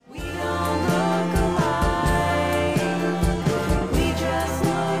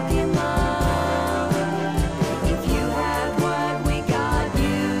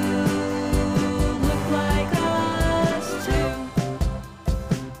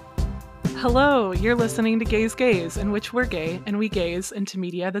Hello, you're listening to Gaze Gaze, in which we're gay and we gaze into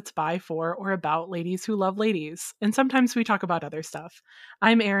media that's by, for, or about ladies who love ladies. And sometimes we talk about other stuff.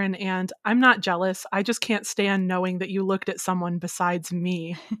 I'm Erin, and I'm not jealous. I just can't stand knowing that you looked at someone besides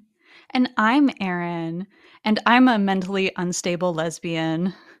me. And I'm Erin, and I'm a mentally unstable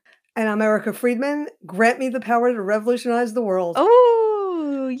lesbian. And I'm Erica Friedman. Grant me the power to revolutionize the world.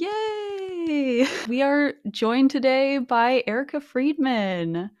 Oh, yay! We are joined today by Erica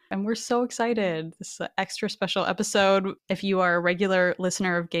Friedman, and we're so excited. This is an extra special episode. If you are a regular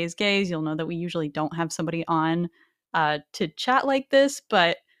listener of Gaze Gaze, you'll know that we usually don't have somebody on to chat like this,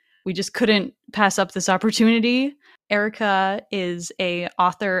 but we just couldn't pass up this opportunity. Erica is a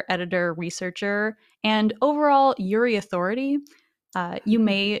author, editor, researcher, and overall Yuri authority. You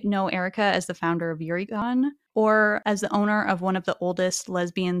may know Erica as the founder of Yuricon, or as the owner of one of the oldest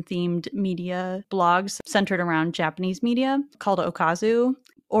lesbian-themed media blogs centered around Japanese media called Okazu,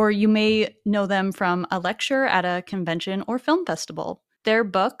 or you may know them from a lecture at a convention or film festival. Their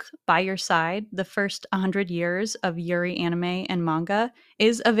book, By Your Side, The First 100 Years of Yuri Anime and Manga,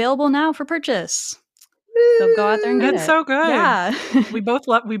 is available now for purchase. So go out there and get it. It's so good. Yeah. we both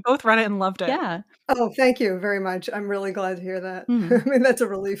read it and loved it. Yeah. Oh, thank you very much. I'm really glad to hear that. I mean, that's a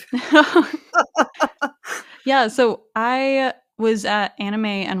relief. Yeah, so I was at Anime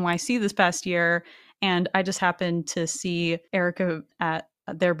NYC this past year, and I just happened to see Erica at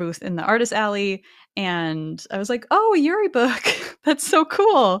their booth in the Artist Alley, and I was like, oh, a Yuri book. That's so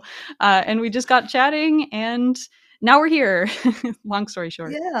cool. And we just got chatting, and now we're here. Long story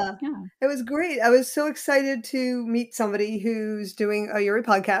short. Yeah, it was great. I was so excited to meet somebody who's doing a Yuri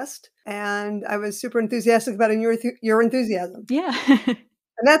podcast, and I was super enthusiastic about your enthusiasm. Yeah.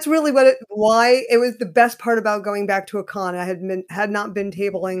 And that's really why it was the best part about going back to a con. I had not been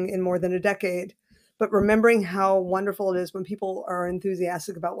tabling in more than a decade, but remembering how wonderful it is when people are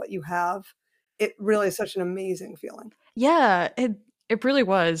enthusiastic about what you have, it really is such an amazing feeling. Yeah, it really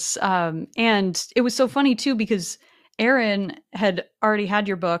was. And it was so funny too, because Erin had already had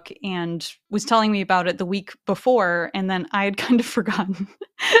your book and was telling me about it the week before, and then I had kind of forgotten.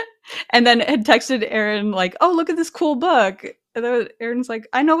 And then had texted Erin like, oh, look at this cool book. And then Erin's like,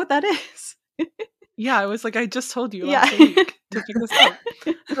 I know what that is. Yeah, I was like, I just told you last week to pick this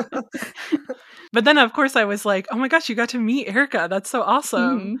up. But then, of course, I was like, oh my gosh, you got to meet Erica. That's so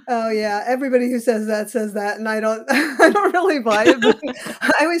awesome. Mm-hmm. Oh, yeah. Everybody who says that, and I don't really buy it. But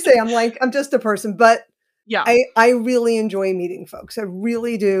I always say, I'm just a person. But yeah, I really enjoy meeting folks. I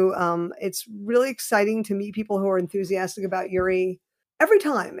really do. It's really exciting to meet people who are enthusiastic about Yuri.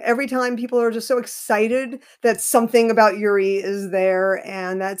 Every time people are just so excited that something about Yuri is there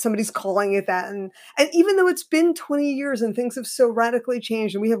and that somebody's calling it that. And even though it's been 20 years and things have so radically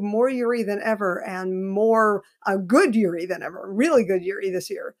changed and we have more Yuri than ever and more good Yuri than ever, really good Yuri this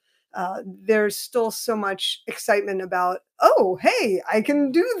year, there's still so much excitement about, oh, hey, I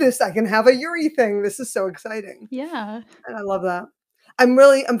can do this. I can have a Yuri thing. This is so exciting. Yeah. And I love that.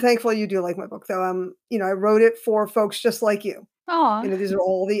 I'm thankful you do like my book, though. I wrote it for folks just like you. Aww. These are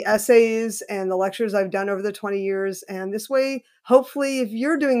all the essays and the lectures I've done over the 20 years. And this way, hopefully, if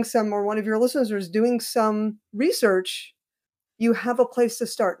you're doing some, or one of your listeners is doing some research, you have a place to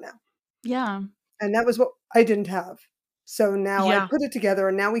start now. Yeah. And that was what I didn't have. So now I put it together,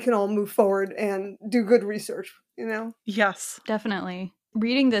 and now we can all move forward and do good research, Yes. Definitely.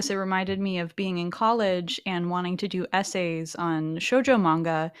 Reading this, it reminded me of being in college and wanting to do essays on shoujo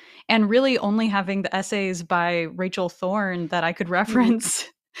manga and really only having the essays by Rachel Thorne that I could reference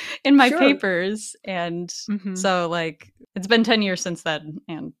in my papers. And so like, it's been 10 years since then.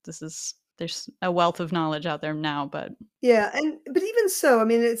 And there's a wealth of knowledge out there now, but. Yeah. But even so, I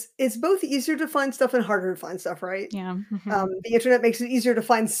mean, it's both easier to find stuff and harder to find stuff, right? Yeah. The internet makes it easier to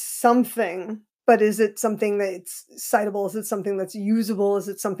find something. But is it something that's citable? Is it something that's usable? Is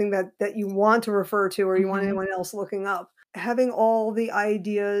it something that you want to refer to or you want anyone else looking up? Having all the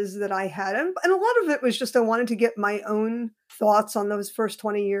ideas that I had, and a lot of it was just I wanted to get my own thoughts on those first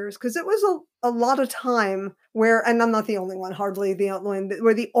 20 years, because it was a lot of time where, and I'm not the only one, hardly the only one,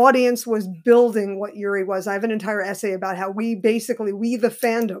 where the audience was building what Yuri was. I have an entire essay about how we the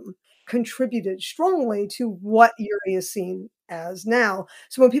fandom, contributed strongly to what Yuri is seen as now.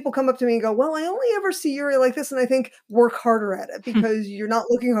 So when people come up to me and go, well, I only ever see Yuri like this, and I think, work harder at it, because you're not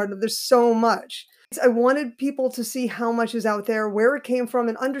looking hard enough. There's so much. I wanted people to see how much is out there, where it came from,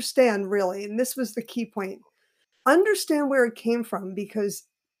 and understand, really, and this was the key point, understand where it came from, because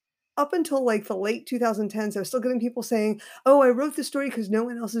up until like the late 2010s, I was still getting people saying, oh, I wrote this story because no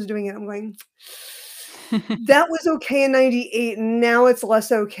one else is doing it. I'm going, that was okay in 98, and now it's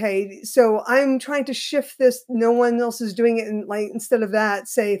less okay. So I'm trying to shift this, no one else is doing it, and like, instead of that,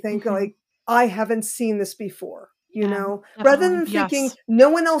 say, like, I haven't seen this before. You Yeah, know, rather definitely. than thinking Yes. no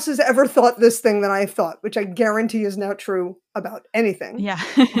one else has ever thought this thing that I've thought, which I guarantee is now true about anything. Yeah.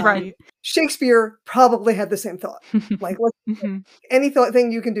 Right. Shakespeare probably had the same thought. Like, Hmm. any thought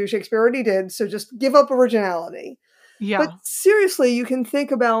thing you can do, Shakespeare already did. So just give up originality. But Yeah. seriously, you can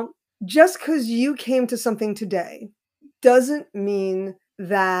think about just because you came to something today doesn't mean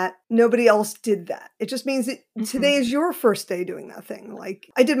that nobody else did that. It just means that Hmm. today is your first day doing that thing. Like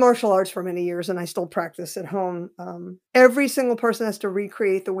I did martial arts for many years and I still practice at home. Every single person has to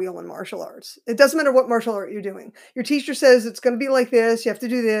recreate the wheel in martial arts. It doesn't matter what martial art you're doing. Your teacher says it's going to be like this. You have to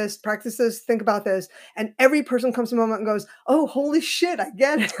do this, practice this, think about this. And every person comes to a moment and goes, oh, holy shit, I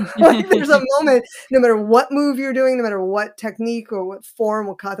get it. Like there's a moment, no matter what move you're doing, no matter what technique or what form,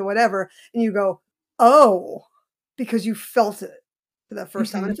 what kata, whatever. And you go, oh, because you felt it for that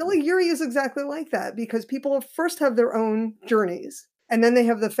first time. And I feel like Yuri is exactly like that because people first have their own journeys and then they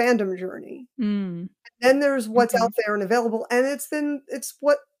have the fandom journey. Mm. Then there's what's Mhm. out there and available, and it's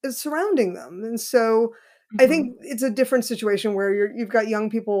what is surrounding them. And so I think it's a different situation where you've got young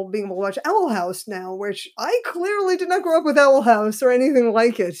people being able to watch Owl House now, which I clearly did not grow up with Owl House or anything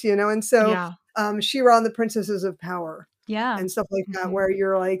like it, you know. And so Yeah. She-Ra and the Princesses of Power Yeah. and stuff like that, Mhm. where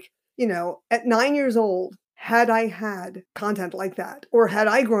you're like, you know, at 9 years old, had I had content like that, or had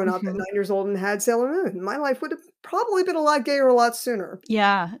I grown up at 9 years old and had Sailor Moon, my life would have probably been a lot gayer a lot sooner,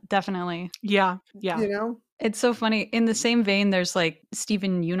 Yeah, definitely. Yeah. Yeah. you know? It's so funny. In the same vein, there's like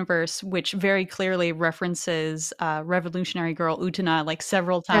Steven Universe, which very clearly references Revolutionary Girl Utena like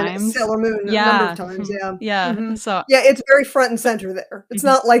several And times. Sailor Moon a number Yeah. of times, yeah. Yeah. Mhm. So, Yeah, it's very front and center there. It's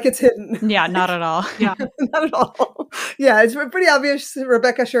not like it's hidden. yeah, not at all. Yeah. Not at all. Yeah, it's pretty obvious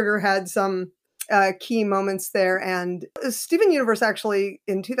Rebecca Sugar had some key moments there. And Steven Universe actually,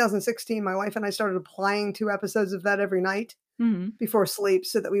 in 2016, my wife and I started applying 2 episodes of that every night Mhm. before sleep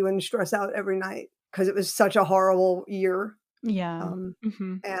so that we wouldn't stress out every night because it was such a horrible year. Yeah.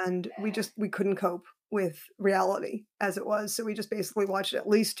 And we couldn't cope with reality as it was. So we just basically watched at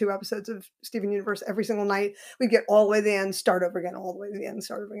least 2 episodes of Steven Universe every single night. We'd get all the way to the end, start over again, all the way to the end,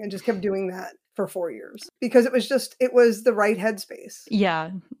 start over again. Just kept doing that for 4 years because it was the right headspace.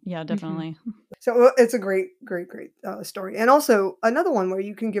 Yeah. Yeah, definitely. So it's a great story. And also another one where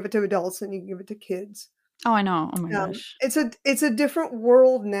you can give it to adults and you can give it to kids. Oh, I know. Oh my gosh. It's a different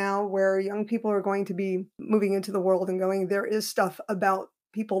world now where young people are going to be moving into the world and going, there is stuff about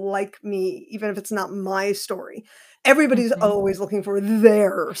people like me, even if it's not my story. Everybody's always looking for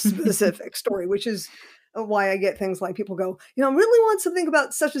their specific story, which is why I get things like people go, you know, I really want something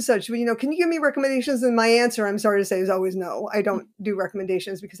about such and such. But, you know, can you give me recommendations? And my answer, I'm sorry to say, is always no. I don't do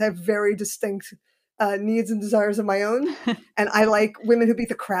recommendations because I have very distinct needs and desires of my own. And I like women who beat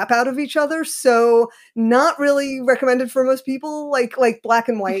the crap out of each other. So not really recommended for most people, like Black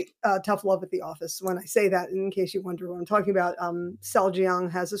and White, Tough Love at the Office. When I say that, in case you wonder what I'm talking about, Sal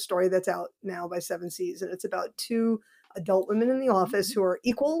Jiang has a story that's out now by Seven Seas. And it's about 2 adult women in the office who are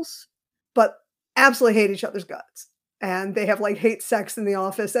equals, but absolutely hate each other's guts. And they have like hate sex in the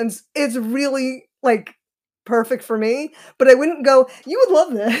office. And it's really like perfect for me, but I wouldn't go, you would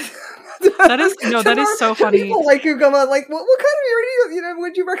love this. That is so funny. People like who come on like, what kind of you know,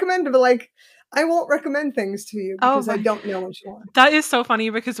 would you recommend? But like, I won't recommend things to you because I don't know what you want. That is so funny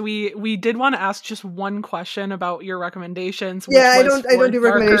because we did want to ask just one question about your recommendations. Yeah, I don't do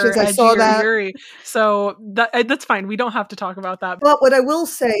recommendations. I saw that. Yuri. So that's fine. We don't have to talk about that. But what I will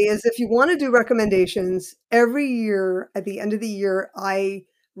say is if you want to do recommendations, every year at the end of the year, I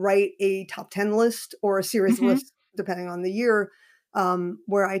write a top 10 list or a series list, depending on the year,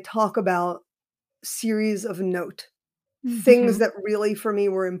 where I talk about series of note, things that really for me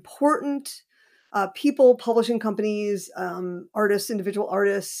were important, people, publishing companies, artists, individual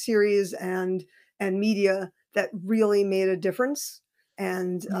artists, series, and media that really made a difference.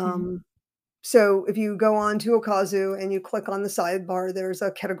 And so if you go on to Okazu and you click on the sidebar, there's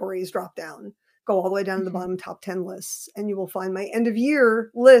a categories drop down. Go all the way down to the bottom, top 10 lists, and you will find my end of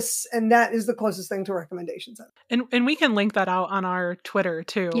year lists. And that is the closest thing to recommendations. And we can link that out on our Twitter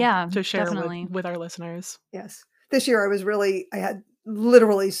too. Yeah, to share definitely. with our listeners. Yes. This year I had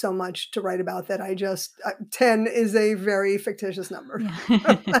literally so much to write about that I just, 10 is a very fictitious number. Yeah.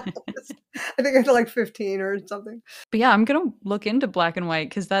 I think I had like 15 or something. But yeah, I'm going to look into Black and White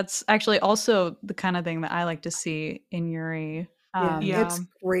because that's actually also the kind of thing that I like to see in Yuri. It's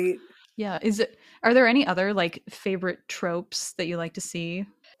great. Yeah. Are there any other like favorite tropes that you like to see?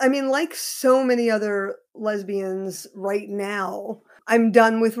 I mean, like so many other lesbians right now, I'm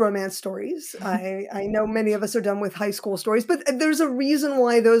done with romance stories. I know many of us are done with high school stories, but there's a reason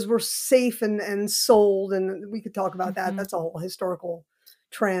why those were safe and sold. And we could talk about that. That's a whole historical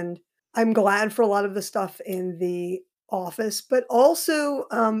trend. I'm glad for a lot of the stuff in the office, but also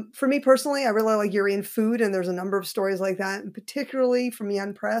for me personally, I really like Yuri and food, and there's a number of stories like that, and particularly from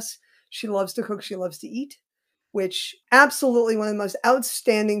Yen Press. She loves to cook, she loves to eat, which absolutely one of the most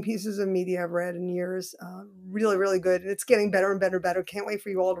outstanding pieces of media I've read in years. Really, really good. And it's getting better and better and better. Can't wait for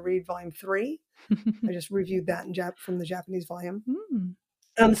you all to read volume 3. I just reviewed that from the Japanese volume.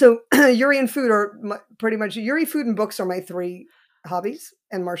 So Yuri and food are pretty much, Yuri, food, and books are my 3 hobbies,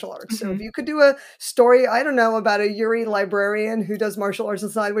 and martial arts. So if you could do a story, I don't know, about a Yuri librarian who does martial arts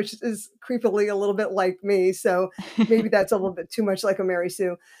inside, which is creepily a little bit like me. So maybe that's a little bit too much like a Mary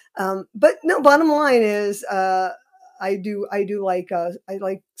Sue. But no, bottom line is, I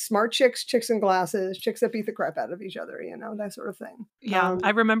like smart chicks in glasses, chicks that beat the crap out of each other, that sort of thing. Yeah.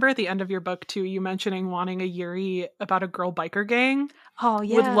 I remember at the end of your book too, you mentioning wanting a Yuri about a girl biker gang. Oh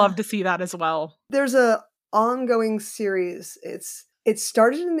yeah. Would love to see that as well. There's a ongoing series. It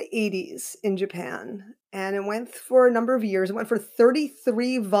started in the 80s in Japan, and it went for a number of years. It went for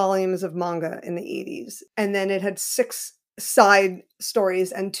 33 volumes of manga in the 80s, and then it had 6 side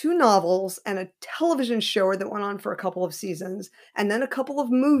stories and 2 novels and a television show that went on for a couple of seasons, and then a couple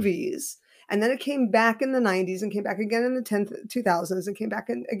of movies. And then it came back in the 90s and came back again in the 2000s and came back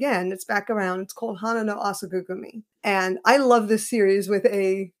again. It's back around. It's called Hana no Asagugumi. And I love this series with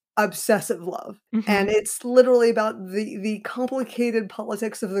a obsessive love. And it's literally about the complicated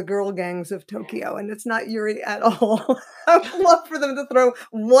politics of the girl gangs of Tokyo. And it's not Yuri at all. I would love for them to throw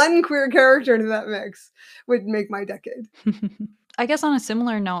one queer character into that mix. Would make my decade. I guess on a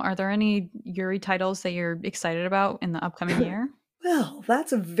similar note, are there any Yuri titles that you're excited about in the upcoming year? Well,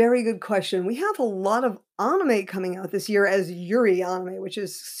 that's a very good question. We have a lot of anime coming out this year as Yuri anime, which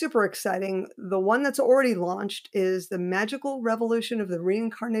is super exciting. The one that's already launched is The Magical Revolution of the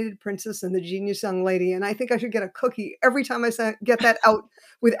Reincarnated Princess and the Genius Young Lady, and I think I should get a cookie every time I get that out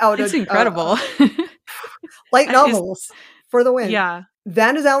without it's incredible. Light novels for the win. Yeah.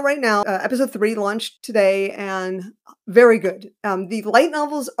 That is out right now. Episode 3 launched today, and very good. The light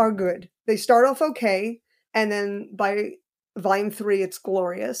novels are good. They start off okay, and then by Volume 3, it's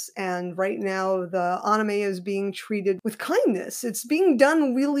glorious. And right now, the anime is being treated with kindness. It's being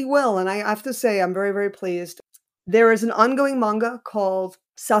done really well. And I have to say, I'm very, very pleased. There is an ongoing manga called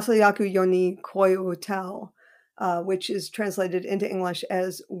Sasayaku Yoni Koi Utao, which is translated into English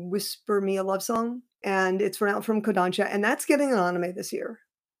as Whisper Me a Love Song. And it's out from Kodansha. And that's getting an anime this year,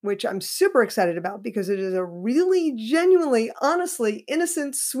 which I'm super excited about because it is a really, genuinely, honestly,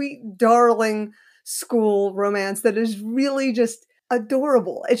 innocent, sweet, darling school romance that is really just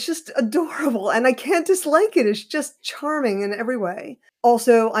adorable. It's just adorable, and I can't dislike it. It's just charming in every way.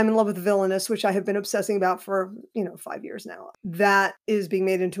 Also, I'm in love with Villainous, which I have been obsessing about for 5 years now. That is being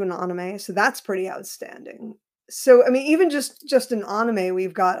made into an anime, so that's pretty outstanding. So I mean, even just an anime,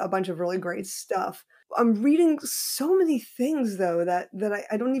 we've got a bunch of really great stuff. I'm reading so many things though that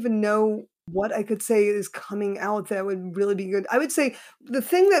I don't even know what I could say is coming out that would really be good. I would say the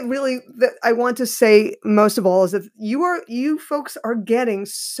thing that I want to say most of all is that you folks are getting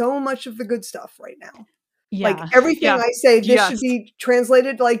so much of the good stuff right now. Yeah. Like everything I say, this should be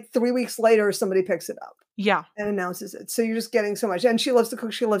translated like 3 weeks later, somebody picks it up. Yeah. And announces it. So you're just getting so much. And She Loves to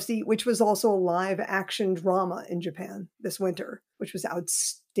Cook, She Loves to Eat, which was also a live action drama in Japan this winter, which was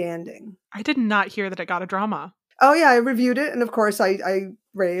outstanding. I did not hear that it got a drama. Oh yeah, I reviewed it, and of course I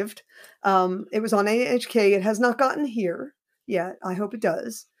raved. It was on NHK. It has not gotten here yet. I hope it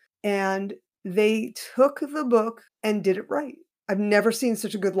does. And they took the book and did it right. I've never seen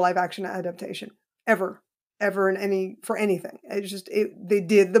such a good live action adaptation ever for anything. They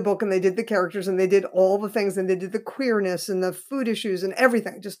did the book and they did the characters and they did all the things and they did the queerness and the food issues and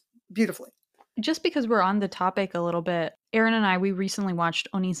everything just beautifully. Just because we're on the topic a little bit, Erin and I, we recently watched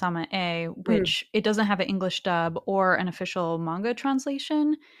Onisama A, which it doesn't have an English dub or an official manga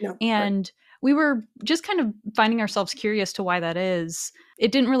translation. No, and we were just kind of finding ourselves curious to why that is.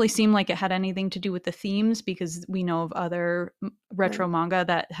 It didn't really seem like it had anything to do with the themes because we know of other retro manga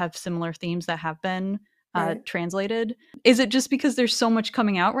that have similar themes that have been translated. Is it just because there's so much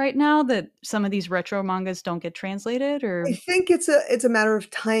coming out right now that some of these retro mangas don't get translated? Or I think it's a matter of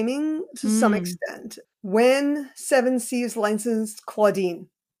timing to some extent. When Seven Seas licensed Claudine,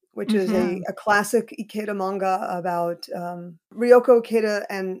 which is a classic Ikeda manga about Ryoko Ikeda,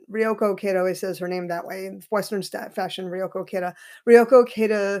 and Ryoko Ikeda always says her name that way in Western fashion, Ryoko Ikeda. Ryoko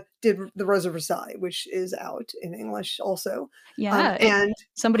Ikeda did The Rose of Versailles, which is out in English also. Yeah, and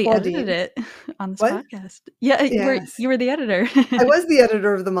somebody Claudine. edited it on this podcast. Yeah, yes. You were the editor. I was the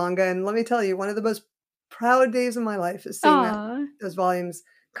editor of the manga, and let me tell you, one of the most proud days of my life is seeing those volumes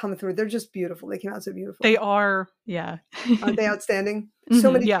come through. They're just beautiful. They came out so beautiful. They are. Yeah. Aren't they outstanding?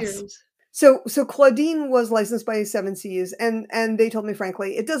 So many Yes. tears. So Claudine was licensed by Seven Seas, and they told me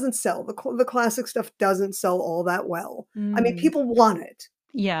frankly, it doesn't sell. The classic stuff doesn't sell all that well. I mean, people want it,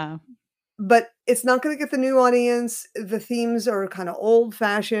 Yeah. but it's not going to get the new audience. The themes are kind of old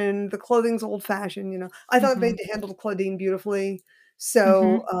fashioned. The clothing's old fashioned. You know, I thought they handled Claudine beautifully.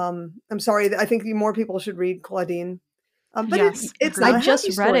 So I'm sorry. I think more people should read Claudine. But Yes, it's agreed. not I a just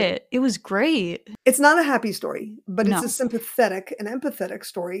happy read story. it. It was great. It's not a happy story, but it's No. a sympathetic and empathetic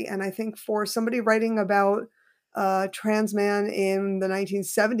story. And I think for somebody writing about trans man in the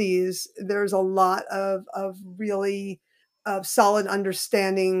 1970s, there's a lot of really solid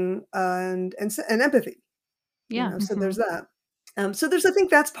understanding and empathy. You Yeah. know, so there's that. So there's, I think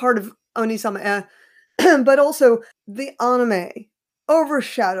that's part of Onisama, but also the anime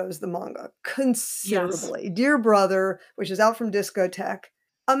overshadows the manga considerably. Dear Brother, which is out from Discotek,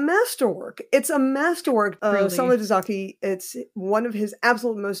 a masterwork. It's a masterwork. Truly. Osamu Dezaki, it's one of his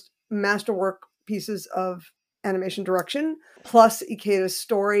absolute most masterwork pieces of animation direction, plus Ikeda's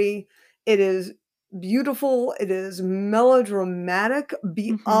story. It is beautiful. It is melodramatic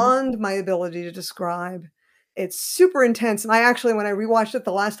beyond my ability to describe. It's super intense. And I actually, when I rewatched it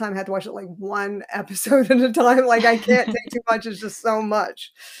the last time, had to watch it like one episode at a time. Like I can't take too much. It's just so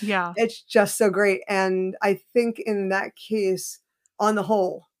much. Yeah. It's just so great. And I think in that case, on the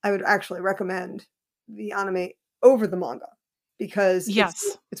whole, I would actually recommend the anime over the manga because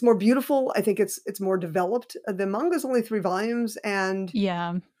it's more beautiful. I think it's more developed. The manga is only 3 volumes and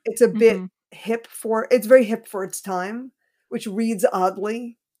Yeah. it's a bit it's very hip for its time, which reads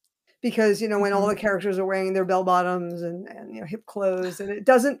oddly. Because, you know, when all the characters are wearing their bell bottoms and you know, hip clothes, and it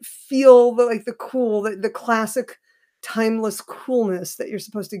doesn't feel like the cool, the classic timeless coolness that you're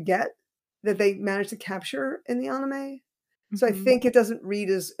supposed to get that they managed to capture in the anime. So I think it doesn't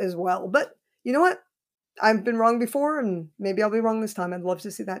read as well. But you know what? I've been wrong before, and maybe I'll be wrong this time. I'd love to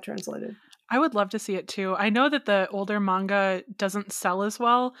see that translated. I would love to see it too. I know that the older manga doesn't sell as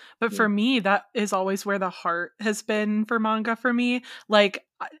well, but for me, that is always where the heart has been for manga for me. Like,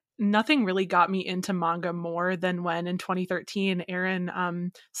 nothing really got me into manga more than when in 2013,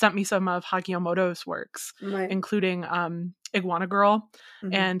 Aaron sent me some of Hagiomoto's works, including Iguana Girl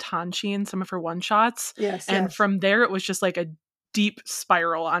and Hanshin, some of her one-shots. And from there, it was just like a deep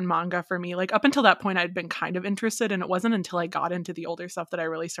spiral on manga for me. Like up until that point, I'd been kind of interested, and it wasn't until I got into the older stuff that I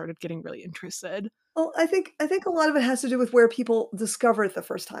really started getting really interested. Well, I think a lot of it has to do with where people discover it the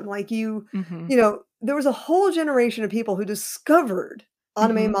first time. Like you know, there was a whole generation of people who discovered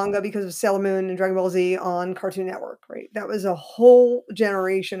anime and manga because of Sailor Moon and Dragon Ball Z on Cartoon Network, right? That was a whole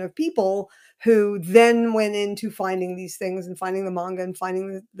generation of people who then went into finding these things and finding the manga and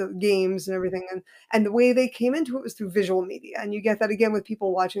finding the games and everything. And the way they came into it was through visual media. And you get that again with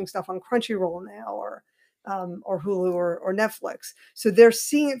people watching stuff on Crunchyroll now or Hulu or Netflix. So they're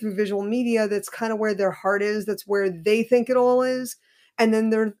seeing it through visual media. That's kind of where their heart is. That's where they think it all is. And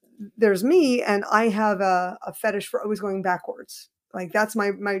then there's me, and I have a fetish for always going backwards. Like that's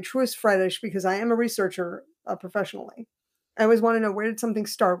my truest fetish because I am a researcher professionally. I always want to know, where did something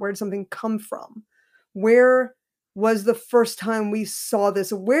start? Where did something come from? Where was the first time we saw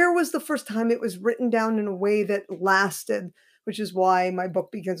this? Where was the first time it was written down in a way that lasted? Which is why my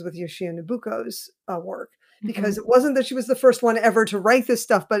book begins with Yoshio Nobuko's work. Because it wasn't that she was the first one ever to write this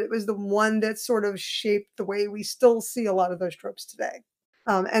stuff, but it was the one that sort of shaped the way we still see a lot of those tropes today.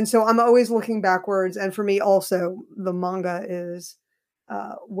 And so I'm always looking backwards. And for me also, the manga is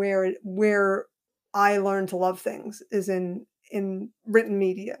where I learned to love things is in written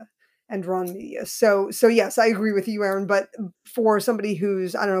media and drawn media. So yes, I agree with you, Aaron. But for somebody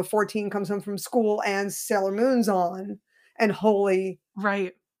who's, I don't know, 14, comes home from school and Sailor Moon's on, and holy,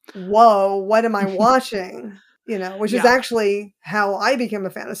 whoa, what am I watching? You know, which is actually how I became a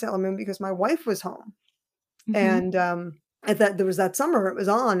fan of Sailor Moon, because my wife was home, and there was that summer it was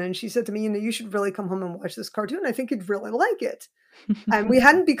on, and she said to me, you know, you should really come home and watch this cartoon. I think you'd really like it. And we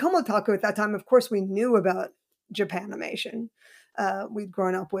hadn't become otaku at that time. Of course, we knew about Japanimation. We'd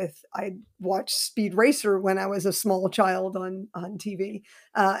grown up with, I'd watched Speed Racer when I was a small child on TV.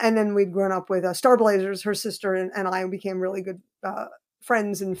 And then we'd grown up with Star Blazers. Her sister and I became really good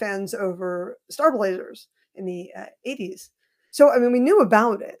friends and fans over Star Blazers in the 80s. So, I mean, we knew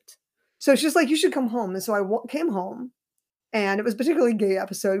about it. So she's like, you should come home. And so I came home. And it was a particularly gay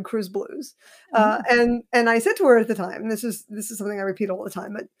episode, Cruise Blues. And I said to her at the time, and this is something I repeat all the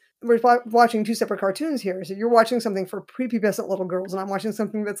time, but we're watching 2 separate cartoons here. So you're watching something for prepubescent little girls, and I'm watching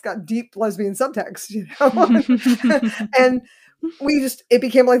something that's got deep lesbian subtext, you know? And it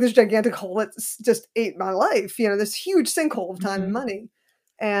became like this gigantic hole that just ate my life, you know, this huge sinkhole of time and money.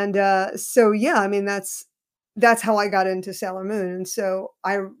 And so, yeah, I mean, that's that's how I got into Sailor Moon. And so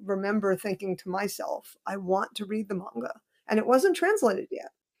I remember thinking to myself, I want to read the manga. And it wasn't translated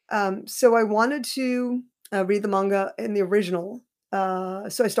yet. So I wanted to read the manga in the original.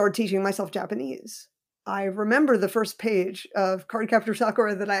 So I started teaching myself Japanese. I remember the first page of Cardcaptor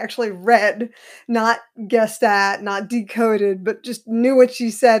Sakura that I actually read, not guessed at, not decoded, but just knew what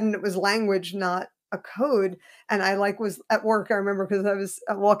she said, and it was language, not a code. And I was at work. I remember because I was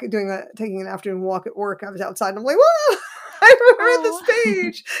taking an afternoon walk at work. I was outside and I'm like, whoa, I read this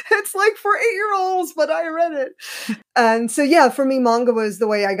page. It's like for 8-year-olds, but I read it. And so, yeah, for me, manga was the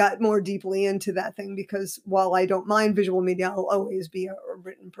way I got more deeply into that thing, because while I don't mind visual media, I'll always be a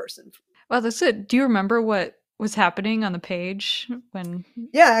written person. Well, that's it. Do you remember what was happening on the page when?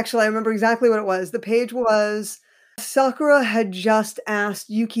 Yeah, actually, I remember exactly what it was. The page was Sakura had just asked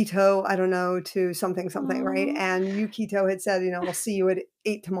Yukito, I don't know, to something, right? And Yukito had said, I'll see you at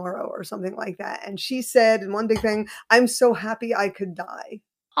 8 tomorrow or something like that. And she said in one big thing, I'm so happy I could die.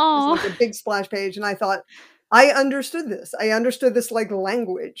 Oh, it was like a big splash page. And I thought, I understood this. Like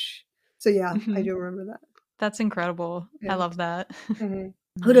language. So yeah, I do remember that. That's incredible. Yeah. I love that. Mm-hmm.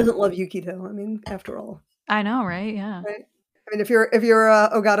 Who doesn't love Yukito? I mean, after all. I know, right? Yeah. Right? I mean, if you're a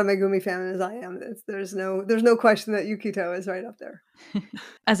Ogata Megumi fan as I am, there's no question that Yukito is right up there.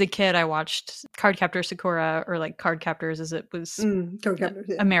 As a kid, I watched Cardcaptor Sakura, or like Cardcaptors as it was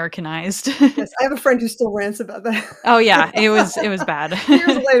Americanized. Yes, I have a friend who still rants about that. Oh yeah, it was bad.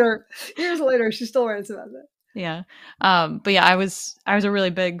 years later, she still rants about that. Yeah, but yeah, I was a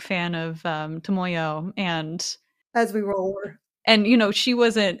really big fan of Tomoyo, and as we all were. And she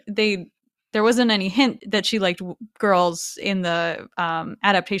wasn't. There wasn't any hint that she liked girls in the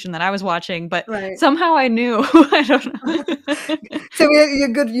adaptation that I was watching, but somehow I knew. I don't know. So you're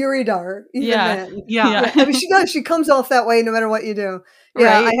good Yuridar. Yeah. I mean, she does. She comes off that way no matter what you do.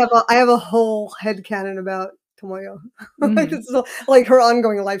 Yeah, right? I have a whole headcanon about Tomoyo. Like her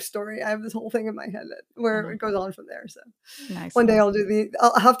ongoing life story. I have this whole thing in my head where it goes on from there. So nice. One day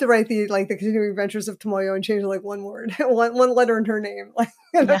I'll have to write the continuing adventures of Tomoyo and change like one word, one letter in her name, like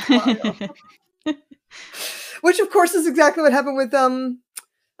which of course is exactly what happened with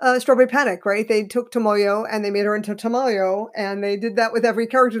Strawberry Panic, right? They took Tomoyo and they made her into Tomoyo, and they did that with every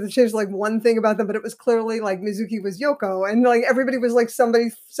character. They changed like one thing about them, but it was clearly like Mizuki was Yoko, and like everybody was like somebody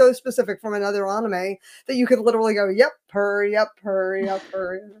so specific from another anime that you could literally go, yep, her.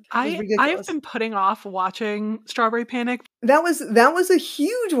 I've been putting off watching Strawberry Panic. That was a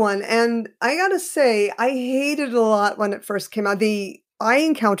huge one, and I gotta say, I hated it a lot when it first came out. I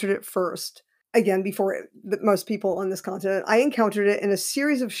encountered it first. Again, before most people on this continent, I encountered it in a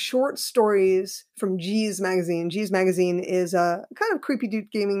series of short stories from G's Magazine. G's Magazine is a kind of creepy dude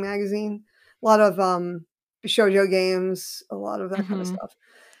gaming magazine. A lot of shoujo games, a lot of that kind of stuff.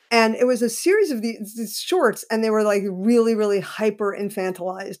 And it was a series of these shorts, and they were like really, really hyper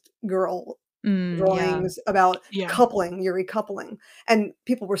infantilized girl drawings about coupling, Yuri coupling. And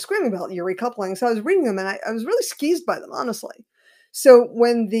people were screaming about Yuri coupling. So I was reading them, and I was really skeezed by them, honestly. So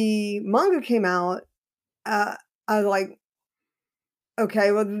when the manga came out, I was like,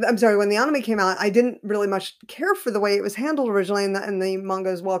 okay, well, I'm sorry, when the anime came out, I didn't really much care for the way it was handled originally in the manga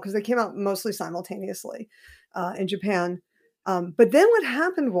as well, because they came out mostly simultaneously in Japan. But then what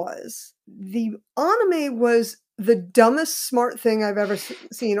happened was the anime was the dumbest smart thing I've ever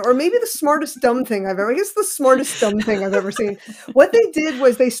seen, or maybe the smartest dumb thing I've ever, I guess the smartest dumb thing I've ever seen. What they did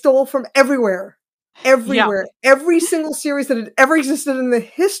was they stole from everywhere. Every single series that had ever existed in the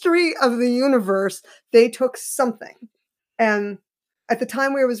history of the universe, they took something. And at the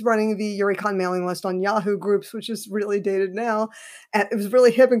time we was running the Yuricon mailing list on Yahoo Groups, which is really dated now, and it was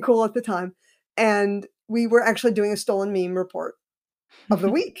really hip and cool at the time. And we were actually doing a stolen meme report of the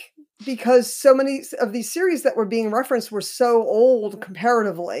week, because so many of these series that were being referenced were so old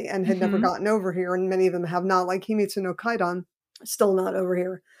comparatively and had never gotten over here, and many of them have not, like Himitsu no Kaidan, still not over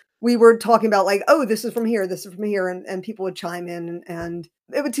here. We were talking about like, oh, this is from here, and people would chime in, and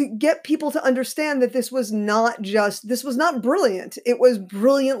it would to get people to understand that this was not brilliant. It was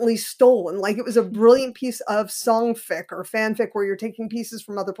brilliantly stolen. Like it was a brilliant piece of songfic or fanfic where you're taking pieces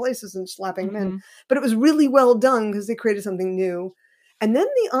from other places and slapping them in. But it was really well done because they created something new. And then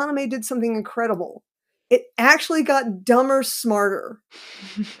the anime did something incredible. It actually got dumber, smarter.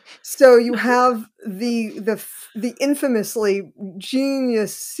 So you have the infamously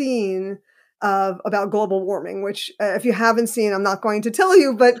genius scene about global warming, which if you haven't seen, I'm not going to tell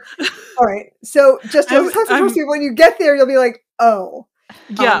you. But all right, so just trust me. When you get there, you'll be like, oh,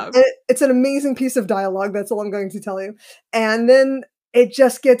 yeah. It's an amazing piece of dialogue. That's all I'm going to tell you. And then it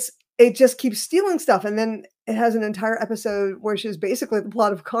just keeps stealing stuff, and then it has an entire episode which is basically the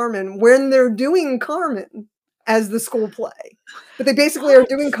plot of Carmen when they're doing Carmen. as the school play. But they basically are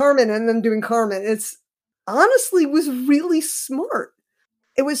doing Carmen and then doing Carmen. It's honestly was really smart.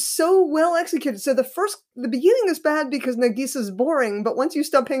 It was so well executed. So the beginning is bad because Nagisa's boring, but once you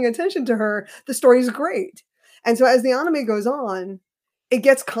stop paying attention to her, the story is great. And so as the anime goes on, it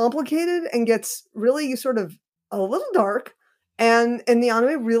gets complicated and gets really sort of a little dark, and the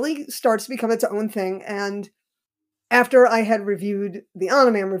anime really starts to become its own thing. And after I had reviewed the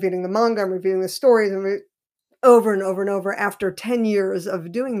anime, I'm reviewing the manga, I'm reviewing the stories, and over and over and over, after 10 years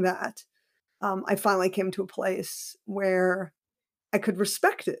of doing that, I finally came to a place where I could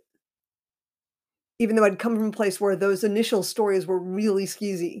respect it. Even though I'd come from a place where those initial stories were really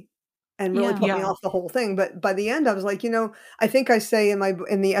skeezy and really put me off the whole thing. But by the end, I was like, I think I say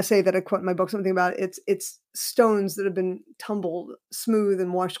in the essay that I quote in my book something about it's stones that have been tumbled smooth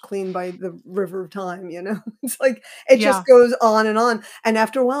and washed clean by the river of time. It's like it just goes on and on. And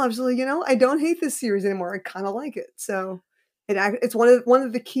after a while, I was like, I don't hate this series anymore. I kind of like it. So it's one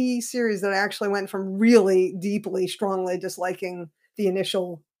of the key series that I actually went from really deeply, strongly disliking the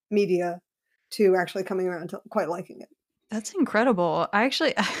initial media to actually coming around to quite liking it. That's incredible. I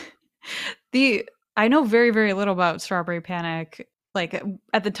actually, I know very, very little about Strawberry Panic. Like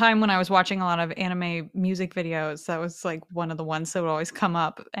at the time when I was watching a lot of anime music videos, that was like one of the ones that would always come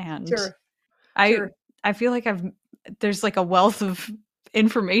up. And I feel like there's like a wealth of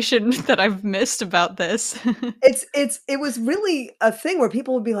information that I've missed about this. It was really a thing where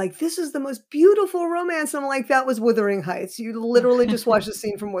people would be like, this is the most beautiful romance. And I'm like, that was Wuthering Heights. You literally just watched a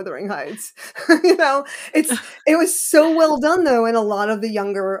scene from Wuthering Heights. It was so well done though. And a lot of the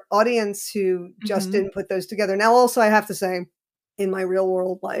younger audience who just didn't put those together. Now, also I have to say in my real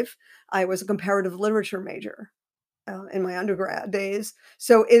world life, I was a comparative literature major in my undergrad days.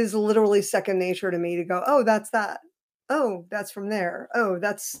 So it is literally second nature to me to go, oh, that's that. Oh, that's from there. Oh,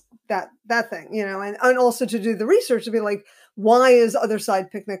 that's that thing, and also to do the research to be like, why is Other Side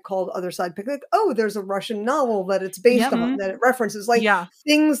Picnic called Other Side Picnic? Oh, there's a Russian novel that it's based on that it references, like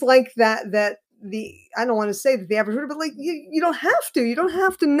things like that I don't want to say that the average reader, but like you don't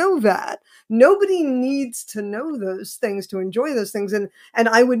have to know that. Nobody needs to know those things to enjoy those things. And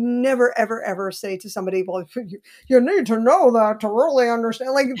I would never, ever, ever say to somebody, well, you need to know that to really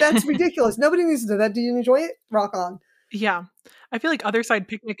understand. Like, that's ridiculous. Nobody needs to know that. Do you enjoy it? Rock on. Yeah. I feel like Other Side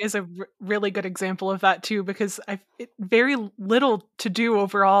Picnic is a really good example of that too, because very little to do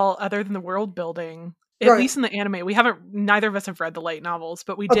overall other than the world building. At least in the anime. Neither of us have read the light novels,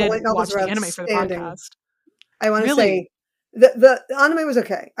 but we did watch the anime for the podcast. I want to say the anime was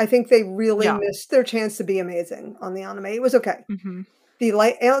okay. I think they really missed their chance to be amazing on the anime. It was okay. The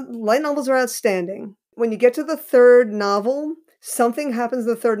light novels are outstanding. When you get to the third novel, something happens in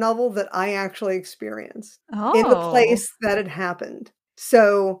the third novel that I actually experienced in the place that it happened.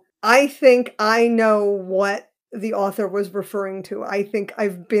 So I think I know what the author was referring to. I think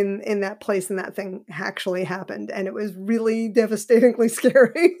I've been in that place and that thing actually happened. And it was really devastatingly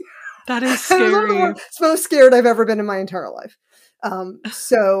scary. That is scary. It's the most scared I've ever been in my entire life.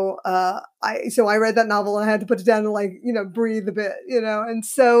 So I read that novel and I had to put it down and breathe a bit, and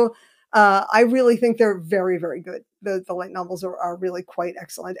so I really think they're very, very good. The light novels are really quite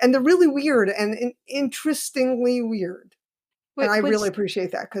excellent. And they're really weird and interestingly weird. And I really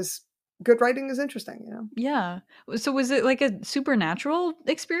appreciate that because good writing is interesting, Yeah. So was it like a supernatural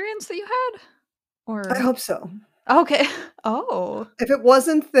experience that you had? Or I hope so. Okay. Oh. If it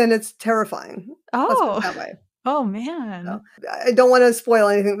wasn't, then it's terrifying. Let's put it that way. Oh man. So, I don't want to spoil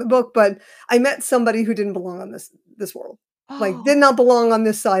anything in the book, but I met somebody who didn't belong on this world. Like, did not belong on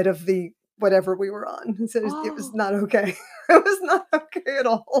this side of the whatever we were on. So it was not okay. It was not okay at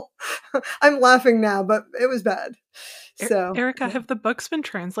all. I'm laughing now, but it was bad. So, Erica, have the books been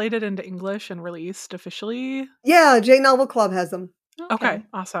translated into English and released officially? Yeah, J Novel Club has them. Okay,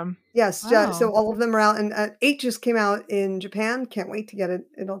 awesome. Yes, so all of them are out, and 8 just came out in Japan. Can't wait to get it.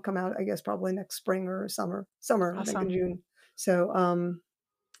 It'll come out, I guess, probably next spring or summer, awesome. I think in June. So,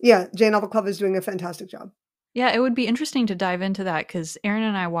 J Novel Club is doing a fantastic job. Yeah, it would be interesting to dive into that because Erin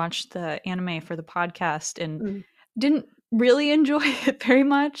and I watched the anime for the podcast and didn't really enjoy it very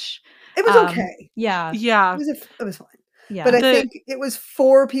much. It was okay. Yeah. It was fine. Yeah. But I think it was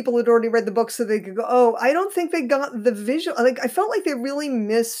for people who'd already read the book so they could go, oh, I don't think they got the visual. Like, I felt like they really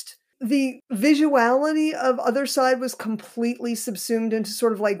missed the visuality of Other Side was completely subsumed into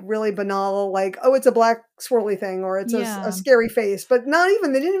sort of like really banal, like, oh, it's a black swirly thing or it's a scary face. But not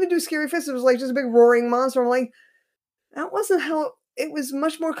even, they didn't even do scary face. It was like just a big roaring monster. I'm like, that wasn't how, it was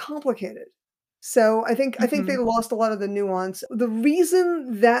much more complicated. So I think they lost a lot of the nuance. The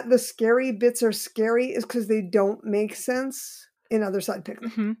reason that the scary bits are scary is because they don't make sense in Other Side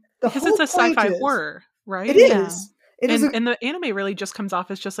Picnic. Because it's a sci-fi horror. right? It Yeah. is. It is a And the anime really just comes off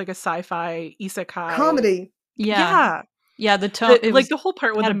as just like a sci-fi isekai comedy. Yeah. Yeah. The tone, it was Like the whole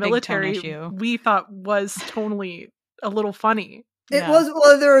part with had the a big tone military, issue. we thought was tonally a little funny. It Yeah. was,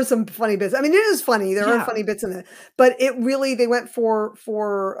 well, there are some funny bits. I mean, it is funny. There are Yeah. funny bits in it, but it really, they went for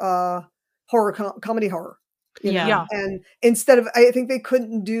horror, comedy horror. You know? Yeah. And instead of, I think they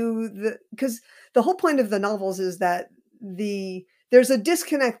couldn't do because the whole point of the novels is that there's a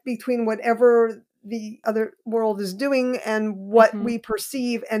disconnect between whatever the other world is doing and what Mhm. we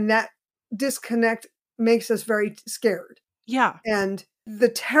perceive, and that disconnect makes us very scared. Yeah. And the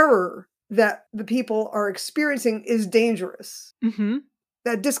terror that the people are experiencing is dangerous. Mm-hmm.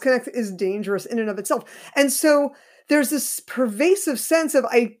 That disconnect is dangerous in and of itself. And so there's this pervasive sense of,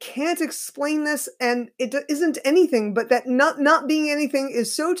 I can't explain this, and it isn't anything, but that not being anything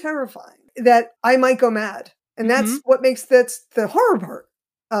is so terrifying that I might go mad. And that's what makes that's the horror part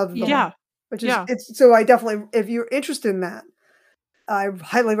of the Yeah. whole, which is Yeah. it's so I definitely, if you're interested in that, I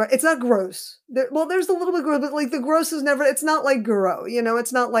highly recommend. It's not gross. There's a little bit gross, but like the gross is never. It's not like Guro, you know.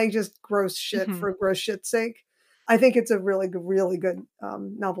 It's not like just gross shit Mhm. for gross shit's sake. I think it's a really good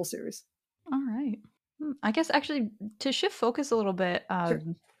novel series. All right. I guess actually to shift focus a little bit, Sure.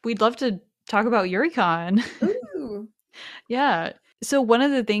 we'd love to talk about Yuricon. Ooh. Yeah. So one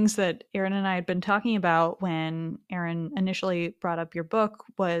of the things that Aaron and I had been talking about when Aaron initially brought up your book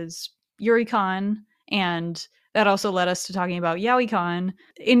was Yuricon, and that also led us to talking about YaoiCon.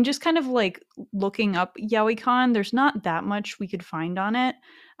 In just kind of like looking up YaoiCon, there's not that much we could find on it.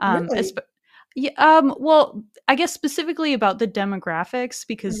 Really? Well, I guess specifically about the demographics,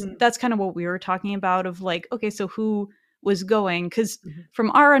 because Mhm. that's kind of what we were talking about of like, okay, so who was going? Because Mhm.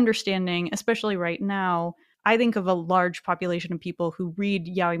 from our understanding, especially right now, I think of a large population of people who read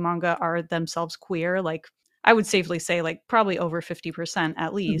yaoi manga are themselves queer. Like, I would safely say, like, probably over 50%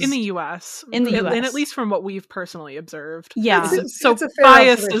 at least. In the U.S. In the And US. at least from what we've personally observed. Yeah. So It's a fair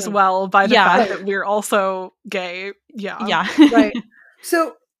biased as observation. well by the Yeah. fact that we're also gay. Yeah. Yeah. Right.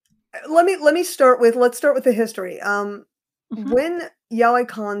 So let's start with the history. Mhm. When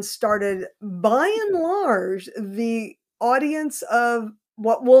YaoiCon started, by and large, the audience of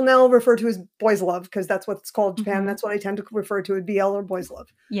what we'll now refer to as boys love, because that's what it's called in Japan. Mhm. That's what I tend to refer to as BL or boys love.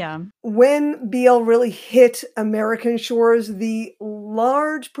 Yeah. When BL really hit American shores, the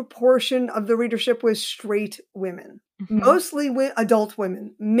large proportion of the readership was straight women, Mhm. mostly adult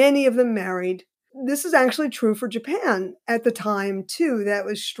women, many of them married. This is actually true for Japan at the time, too. That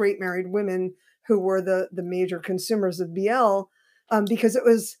was straight married women who were the major consumers of BL, because it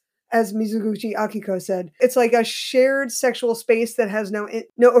was, as Mizuguchi Akiko said, it's like a shared sexual space that has no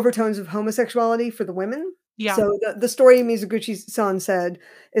overtones of homosexuality for the women. Yeah. So the story Mizuguchi-san said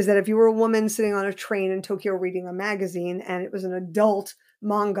is that if you were a woman sitting on a train in Tokyo reading a magazine and it was an adult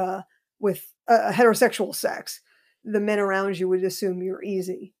manga with a heterosexual sex, the men around you would assume you're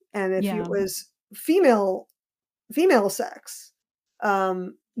easy. And if Yeah. it was female sex,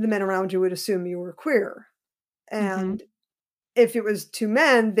 the men around you would assume you were queer. And if it was two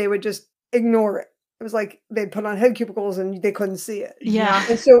men, they would just ignore it. It was like they'd put on head cubicles and they couldn't see it. Yeah.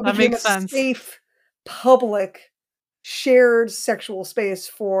 And so it That became makes a sense. safe, public, shared sexual space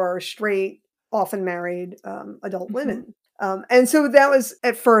for straight, often married adult Mhm. women. And so that was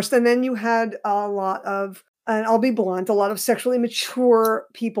at first. And then you had a lot of, and I'll be blunt, a lot of sexually mature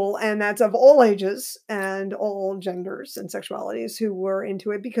people, and that's of all ages and all genders and sexualities, who were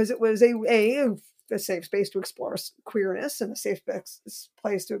into it because it was a safe space to explore queerness and a safe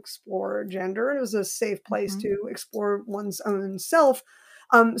place to explore gender. And it was a safe place Mhm. to explore one's own self.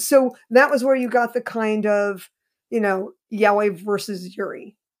 So that was where you got the kind of, yaoi versus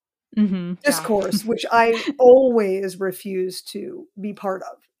yuri Mhm. discourse, which I always refused to be part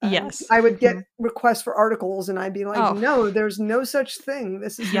of. Yes. I would get Mhm. requests for articles and I'd be like, Oh. no, there's no such thing.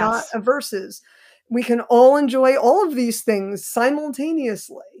 This is not Yes. a versus. We can all enjoy all of these things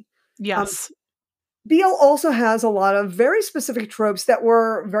simultaneously. Yes. BL also has a lot of very specific tropes that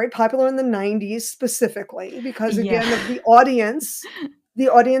were very popular in the 90s specifically, because Yeah. again, of the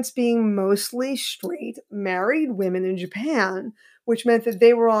audience being mostly straight married women in Japan, which meant that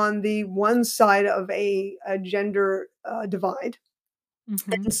they were on the one side of a gender divide.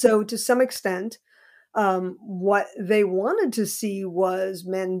 Mhm. And so to some extent, what they wanted to see was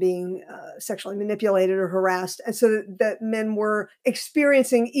men being sexually manipulated or harassed, and so that men were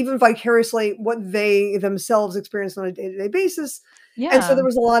experiencing even vicariously what they themselves experienced on a day-to-day basis. And so Yeah. there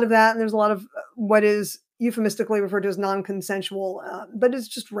was a lot of that, and there's a lot of what is euphemistically referred to as non-consensual, but it's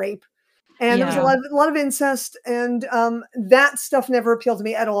just rape. And there was a Yeah. lot of incest, and that stuff never appealed to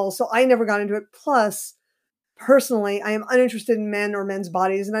me at all. So I never got into it. Plus, personally, I am uninterested in men or men's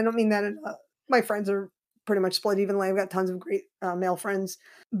bodies, and I don't mean that in my friends are pretty much split evenly. I've got tons of great male friends,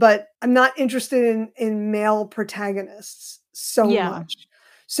 but I'm not interested in male protagonists so much.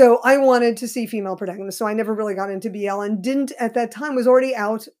 So I wanted to see female protagonists. So I never really got into BL and didn't at that time, was already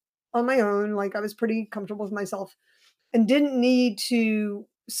out on my own. Like I was pretty comfortable with myself and didn't need to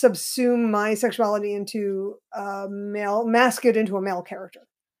subsume my sexuality into mask it into a male character,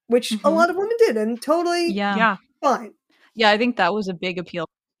 which a lot of women did, and totally fine. Yeah, I think that was a big appeal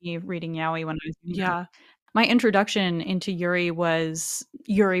to me reading Yaoi when I was younger. Yeah. My introduction into Yuri was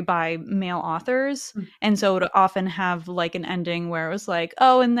Yuri by male authors. And so it would often have like an ending where it was like,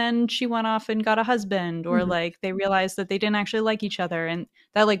 oh, and then she went off and got a husband, or like they realized that they didn't actually like each other. And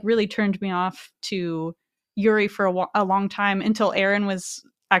that like really turned me off to Yuri for a long time, until Aaron was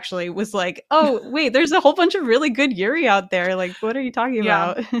like, oh, wait, there's a whole bunch of really good Yuri out there. Like, what are you talking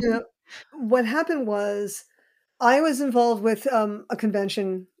about? What happened was I was involved with a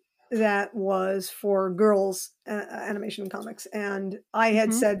convention that was for girls animation comics. And I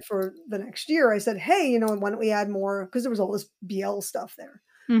had said for the next year, I said, hey, why don't we add more? Because there was all this BL stuff there.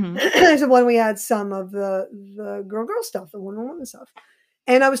 I said, why don't we add some of the girl stuff, the woman stuff?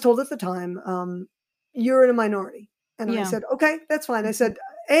 And I was told at the time, you're in a minority. And I said, okay, that's fine. I said,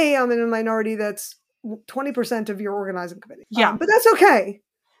 I'm in a minority that's 20% of your organizing committee. But that's okay.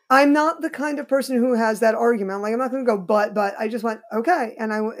 I'm not the kind of person who has that argument. Like, I'm not going to go, but I just went, okay. And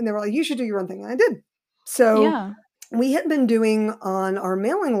they were like, you should do your own thing. And I did. So we had been doing on our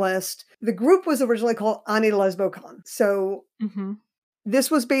mailing list, the group was originally called Ani Lesbocon. So this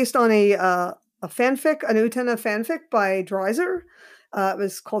was based on a fanfic, an Utena fanfic by Dreiser. It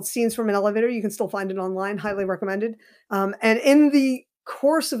was called Scenes from an Elevator. You can still find it online. Highly recommended. And in the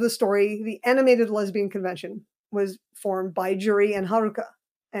course of the story, the animated lesbian convention was formed by Juri and Haruka.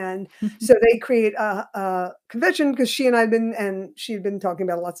 And so they create a convention because she had been talking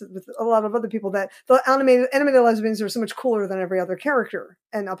about with a lot of other people that the animated lesbians are so much cooler than every other character.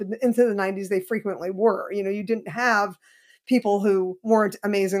 And up into the 90s, they frequently were. You didn't have people who weren't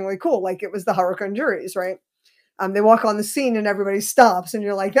amazingly cool. Like it was the Haruka and Juris, right? They walk on the scene and everybody stops, and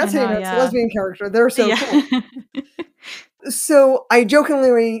you're like, "That's it's a lesbian character. They're so cool." So I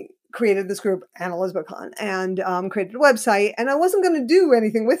jokingly created this group, Ani Lesbocon, and created a website. And I wasn't going to do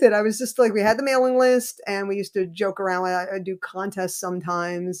anything with it. I was just like, we had the mailing list, and we used to joke around. I'd do contests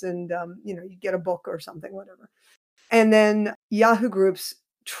sometimes, and you get a book or something, whatever. And then Yahoo Groups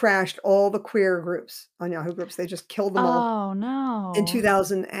trashed all the queer groups on Yahoo Groups. They just killed them all. Oh no! In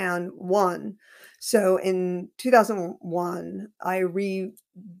 2001. So in 2001, I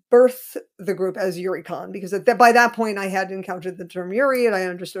rebirthed the group as YuriCon because by that point I had encountered the term Yuri and I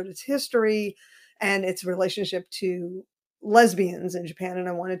understood its history and its relationship to lesbians in Japan, and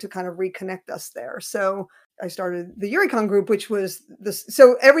I wanted to kind of reconnect us there. So I started the YuriCon group, which was this.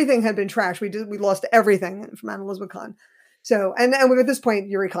 So everything had been trashed. We lost everything from Ani Lesbocon. So and at this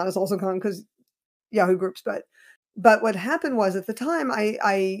point, YuriCon is also gone because Yahoo Groups, But what happened was at the time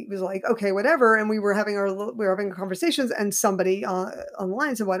I was like, okay, whatever. And we were having conversations, and somebody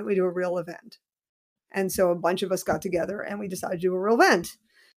online said, why don't we do a real event? And so a bunch of us got together and we decided to do a real event.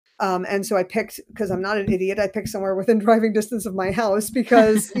 And so I picked, because I'm not an idiot, I picked somewhere within driving distance of my house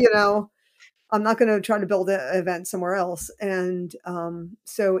because, I'm not going to try to build an event somewhere else. And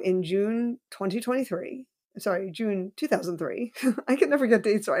so in June 2003, I can never get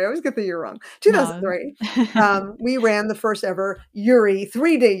dates right. I always get the year wrong. 2003. We ran the first ever Yuri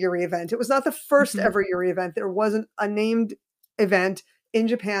 3-day Yuri event. It was not the first ever Yuri event. There wasn't a named event in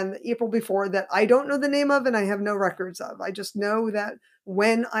Japan the April before that I don't know the name of and I have no records of. I just know that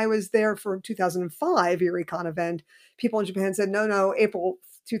when I was there for 2005 YuriCon event, people in Japan said, no, April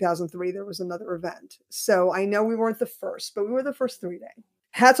 2003, there was another event. So I know we weren't the first, but we were the first 3-day.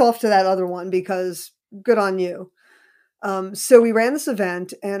 Hats off to that other one because good on you. So we ran this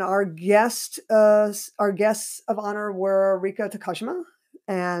event, and our guests of honor were Rika Takashima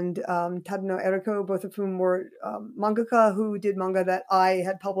and Tadano Eriko, both of whom were mangaka who did manga that I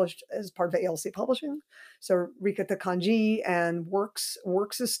had published as part of ALC Publishing. So Rika Takanji and Works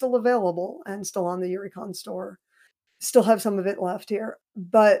is still available and still on the YuriCon store. Still have some of it left here,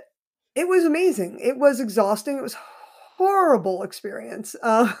 but it was amazing. It was exhausting. It was horrible experience.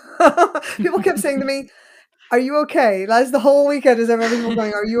 People kept saying to me, are you okay? That's the whole weekend is everyone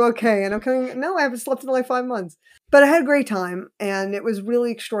going, are you okay? And I'm going, no, I haven't slept in like 5 months. But I had a great time, and it was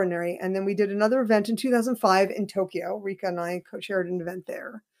really extraordinary. And then we did another event in 2005 in Tokyo. Rika and I co-chaired an event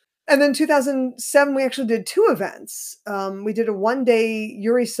there. And then 2007, we actually did 2 events. We did a 1-day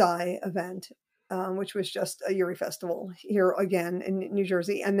Yurisai event, which was just a Yuri festival here again in New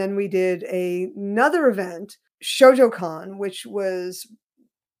Jersey. And then we did another event, ShoujoCon, which was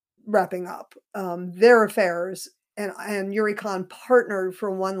wrapping up their affairs. And Yuricon partnered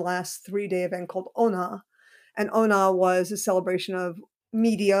for one last 3-day event called Ona. And Ona was a celebration of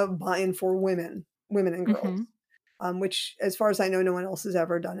media by and for women and girls. Which, as far as I know, no one else has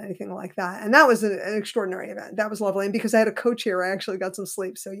ever done anything like that. And that was an extraordinary event. That was lovely. And because I had a coach here, I actually got some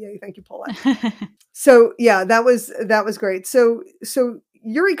sleep. So yay, thank you, Paulette. So yeah, that was great. So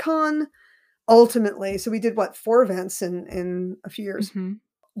Yuricon ultimately, so we did 4 events in a few years.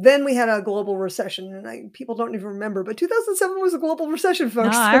 Then we had a global recession, and people don't even remember, but 2007 was a global recession,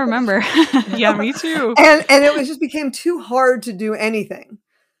 folks. No, I remember. Yeah, me too. And it just became too hard to do anything.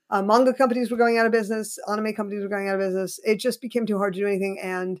 Manga companies were going out of business. Anime companies were going out of business. It just became too hard to do anything.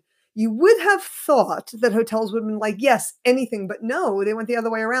 And you would have thought that hotels would have been like, yes, anything. But no, they went the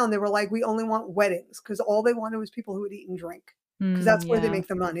other way around. They were like, we only want weddings, because all they wanted was people who would eat and drink, because that's where they make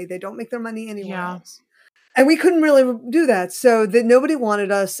their money. They don't make their money anywhere else. And we couldn't really do that. So that nobody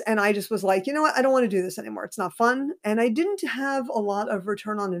wanted us. And I just was like, you know what? I don't want to do this anymore. It's not fun. And I didn't have a lot of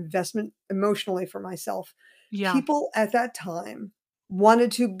return on investment emotionally for myself. People at that time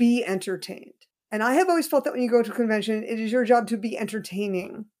wanted to be entertained. And I have always felt that when you go to a convention, it is your job to be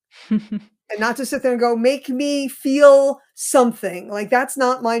entertaining and not to sit there and go, make me feel something. Like, that's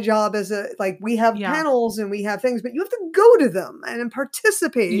not my job we have panels and we have things, but you have to go to them and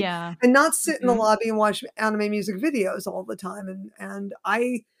participate and not sit in the lobby and watch anime music videos all the time. And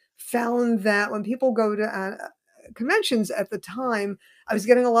I found that when people go to conventions at the time, I was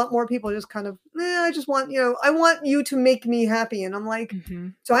getting a lot more people just kind of, I just want, I want you to make me happy. And I'm like,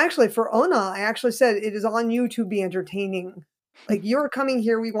 so actually for Ona, I actually said, it is on you to be entertaining. Like, you're coming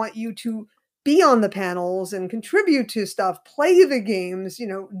here, we want you to be on the panels and contribute to stuff, play the games,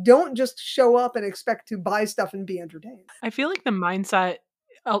 don't just show up and expect to buy stuff and be entertained. I feel like the mindset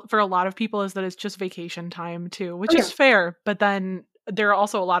for a lot of people is that it's just vacation time too, which is fair. But then there are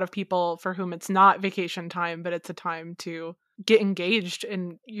also a lot of people for whom it's not vacation time, but it's a time to get engaged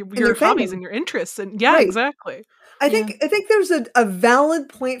in your hobbies and your interests. And exactly. I think there's a valid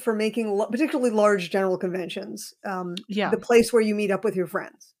point for making particularly large general conventions, the place where you meet up with your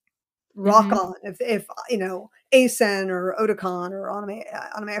friends. Rock on. If ASEN or Otakon or Anime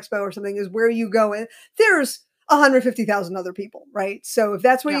Expo or something is where you go, and there's 150,000 other people, right? So if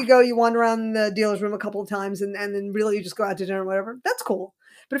that's where you go, you wander around the dealer's room a couple of times and then really you just go out to dinner or whatever, that's cool.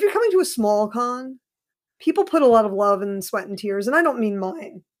 But if you're coming to a small con, people put a lot of love and sweat and tears, and I don't mean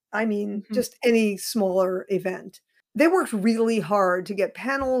mine. I mean just any smaller event. They worked really hard to get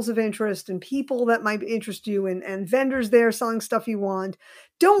panels of interest and people that might interest you and vendors there selling stuff you want.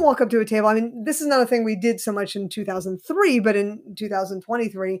 Don't walk up to a table. I mean, this is not a thing we did so much in 2003, but in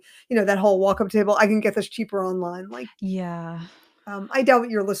 2023, that whole walk up table, I can get this cheaper online. Like, I doubt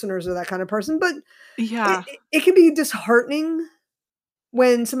your listeners are that kind of person, but it can be disheartening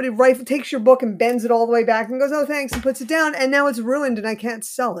when somebody takes your book and bends it all the way back and goes, oh, thanks, and puts it down, and now it's ruined and I can't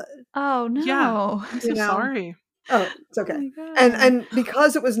sell it. Oh, no. Yeah, I'm so sorry. Oh, it's okay. And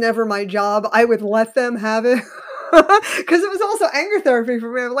because it was never my job, I would let them have it because it was also anger therapy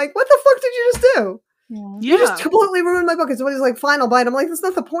for me. I'm like, what the fuck did you just do? You just completely ruined my book. And somebody's like, fine, I'll buy it. I'm like, that's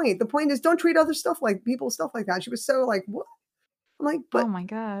not the point. The point is, don't treat other stuff like that. She was so like, what? I'm like, but oh my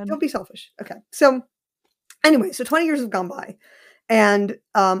God, don't be selfish. Okay. So anyway, so 20 years have gone by. And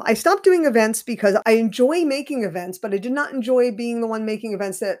I stopped doing events because I enjoy making events, but I did not enjoy being the one making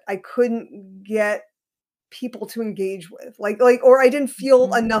events that I couldn't get people to engage with, or I didn't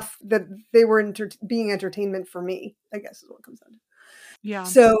feel enough that they were being entertainment for me, I guess is what it comes down to. Yeah.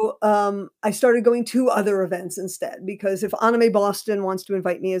 So I started going to other events instead, because if Anime Boston wants to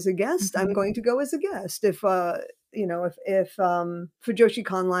invite me as a guest, I'm going to go as a guest. If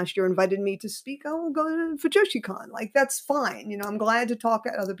FujoshiCon last year invited me to speak, I will go to FujoshiCon. Like, that's fine. I'm glad to talk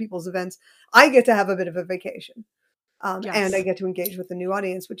at other people's events. I get to have a bit of a vacation, and I get to engage with the new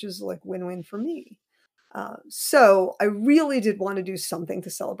audience, which is like win-win for me. So I really did want to do something to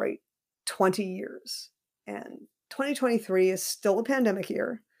celebrate 20 years. And 2023 is still a pandemic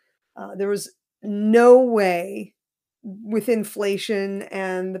year. There was no way with inflation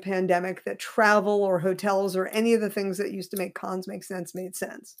and the pandemic that travel or hotels or any of the things that used to make cons made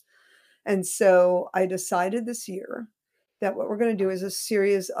sense. And so I decided this year that what we're going to do is a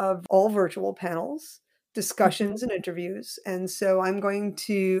series of all virtual panels, discussions and interviews. And so I've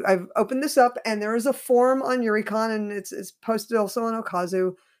opened this up, and there is a form on Yuricon, and it's posted also on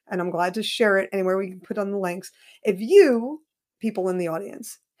Okazu, and I'm glad to share it anywhere we can put on the links. If you, people in the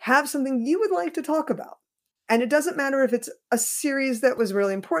audience, have something you would like to talk about, and it doesn't matter if it's a series that was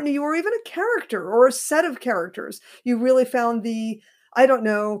really important to you, or even a character or a set of characters, you really found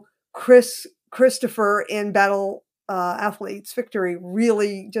Christopher in Battle athlete's victory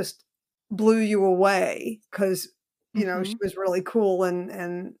really just blew you away because you know she was really cool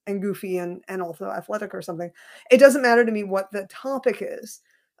and goofy and also athletic or something. It doesn't matter to me what the topic is,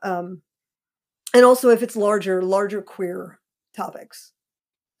 and also if it's larger queer topics,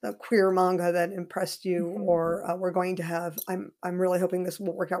 the queer manga that impressed you, or we're going to have. I'm really hoping this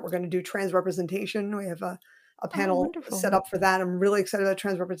will work out. We're going to do trans representation. We have a panel set up for that. I'm really excited about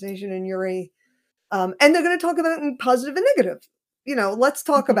trans representation in Yuri. And they're going to talk about it in positive and negative. You know, let's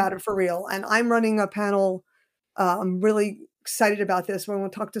talk about it for real. And I'm running a panel. I'm really excited about this. We're going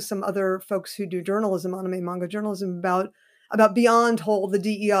to talk to some other folks who do journalism, anime manga journalism, about beyond the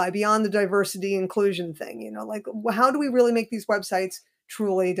DEI, beyond the diversity inclusion thing. You know, like how do we really make these websites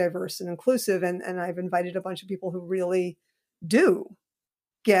truly diverse and inclusive? And I've invited a bunch of people who really do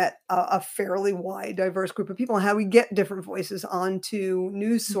get a fairly wide, diverse group of people, and how we get different voices onto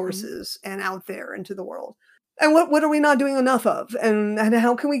news sources and out there into the world. And what are we not doing enough of? And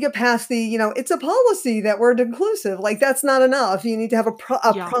how can we get past the, you know, it's a policy that we're inclusive. Like, that's not enough. You need to have a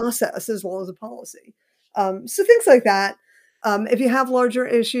process as well as a policy. So things like that. If you have larger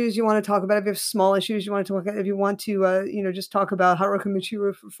issues you want to talk about, if you have small issues you want to talk about, if you want to, you know, just talk about Haruka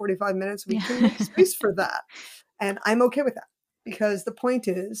Michiru for 45 minutes, we can make space for that. And I'm okay with that. Because the point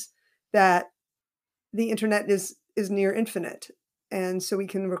is that the internet is near infinite. And so we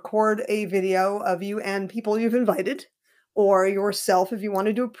can record a video of you and people you've invited, or yourself if you want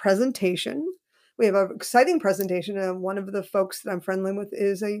to do a presentation. We have an exciting presentation. One of the folks that I'm friendly with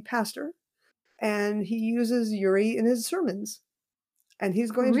is a pastor, and he uses Yuri in his sermons. And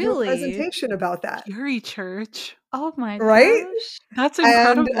he's going to do a presentation about that. Yuri Church. Oh my gosh. That's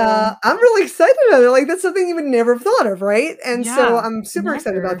incredible. And I'm really excited about it. Like, that's something you would never have thought of, right? And so I'm super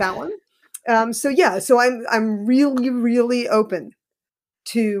excited about that one. So I'm really, really open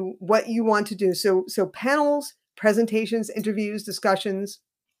to what you want to do. So panels, presentations, interviews, discussions.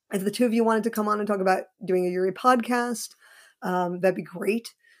 If the two of you wanted to come on and talk about doing a Yuri podcast, that'd be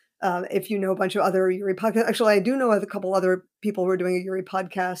great. If you know a bunch of other Yuri podcasts, actually, I do know a couple other people who are doing a Yuri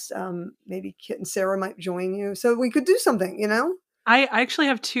podcast. Maybe Kit and Sarah might join you. So we could do something, you know? I actually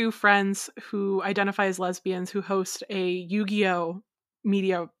have two friends who identify as lesbians who host a Yu-Gi-Oh!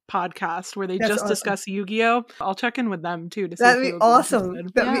 Media podcast where they discuss Yu-Gi-Oh! I'll check in with them too. That'd be awesome.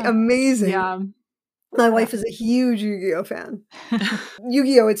 That'd be amazing. Yeah. My wife is a huge Yu-Gi-Oh! Fan.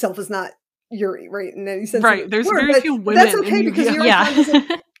 Yu-Gi-Oh! Itself is not Yuri, right? In any sense. Right. There's very few women. That's okay because Yuri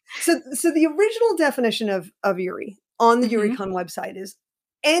So the original definition of Yuri on the Yuricon website is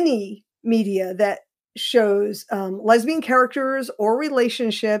any media that shows lesbian characters or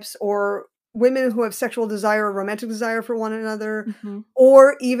relationships or women who have sexual desire or romantic desire for one another,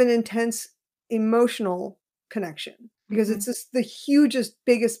 or even intense emotional connection, because it's just the hugest,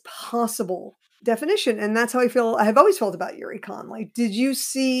 biggest possible definition. And that's how I have always felt about Yuricon. Like, did you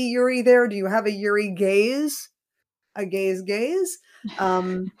see Yuri there? Do you have a Yuri gaze? A gaze?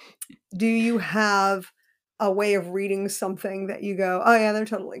 Do you have a way of reading something that you go, oh yeah, they're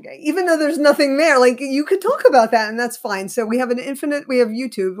totally gay, even though there's nothing there? Like, you could talk about that and that's fine. So we have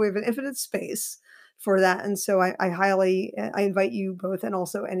YouTube, we have an infinite space for that. And so I invite you both, and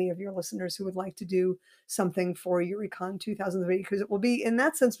also any of your listeners who would like to do something for Yuricon 2003, because it will be, in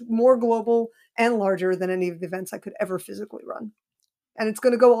that sense, more global and larger than any of the events I could ever physically run. And it's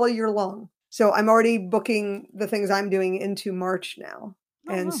going to go all year long. So I'm already booking the things I'm doing into March now.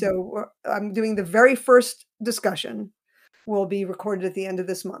 And so I'm doing the very first discussion will be recorded at the end of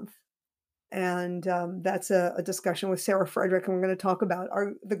this month. And that's a discussion with Sarah Frederick. And we're going to talk about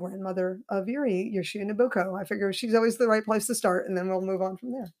the grandmother of Yuri, Yoshio Nabuko. I figure she's always the right place to start. And then we'll move on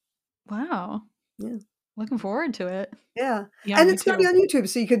from there. Wow. Yeah. Looking forward to it. Yeah. And it's going to be on YouTube.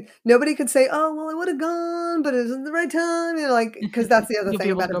 So nobody could say, oh, well, I would have gone, but it isn't the right time. You know, like, because that's the other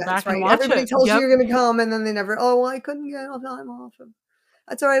thing about events, right? Everybody tells you you're going to come, and then they never, oh, well, I couldn't get time off.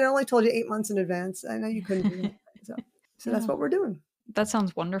 That's all right. I only told you 8 months in advance. I know you couldn't do that. So that's what we're doing. That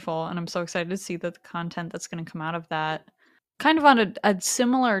sounds wonderful. And I'm so excited to see the content that's going to come out of that. Kind of on a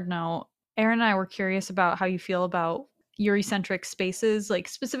similar note, Erin and I were curious about how you feel about Yuri-centric spaces, like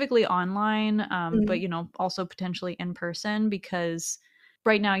specifically online, but, you know, also potentially in person, because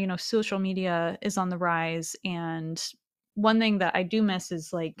right now, you know, social media is on the rise. And one thing that I do miss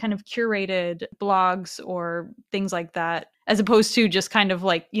is like kind of curated blogs or things like that, as opposed to just kind of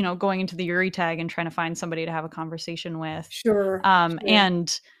like, you know, going into the Yuri tag and trying to find somebody to have a conversation with. Sure.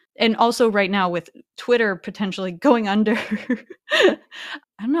 And also right now with Twitter potentially going under, I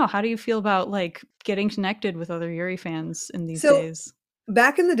don't know, how do you feel about like getting connected with other Yuri fans in these days?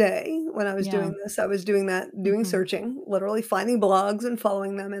 back in the day when I was Yeah. doing this, I was doing searching, literally finding blogs and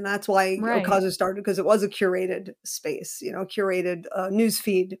following them. And that's why Right. Okazu started, because it was a curated space, curated news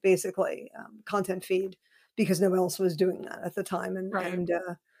feed, basically, content feed, because no one else was doing that at the time. Right. And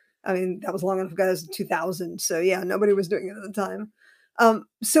I mean, that was long enough ago, it was 2000. So yeah, nobody was doing it at the time.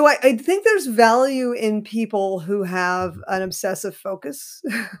 So I think there's value in people who have an obsessive focus.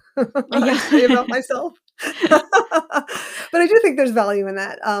 I say about myself. But I do think there's value in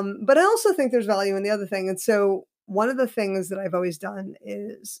that. But I also think there's value in the other thing. And so one of the things that I've always done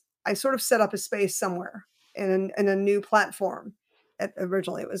is I sort of set up a space somewhere in a new platform.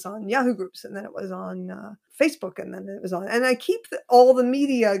 Originally, it was on Yahoo Groups, and then it was on Facebook, and then it was on. And I keep all the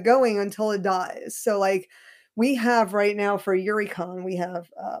media going until it dies. So like, we have right now for YuriCon, we have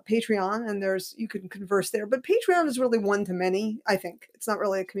Patreon, and you can converse there. But Patreon is really one to many, I think. It's not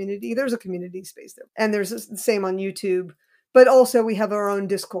really a community. There's a community space there. And there's the same on YouTube. But also we have our own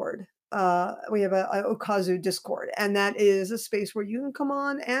Discord. We have a Okazu Discord. And that is a space where you can come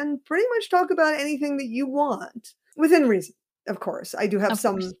on and pretty much talk about anything that you want, within reason, of course. I do have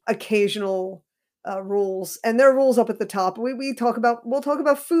some occasional rules, and there are rules up at the top. We'll talk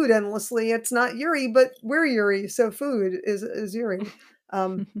about food endlessly. It's not Yuri, but we're Yuri, so food is Yuri.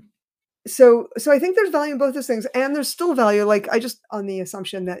 So I think there's value in both those things, and there's still value, like, I just, on the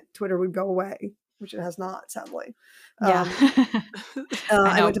assumption that Twitter would go away, which it has not, sadly. Yeah.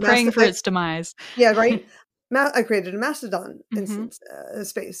 I know, praying for its demise. Yeah, right. I created a Mastodon instance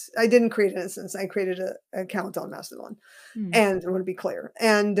space. I didn't create an instance. I created an account on Mastodon, and I want to be clear.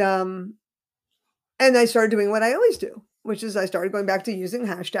 And I started doing what I always do, which is I started going back to using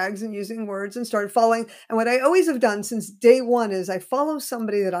hashtags and using words, and started following. And what I always have done since day one is I follow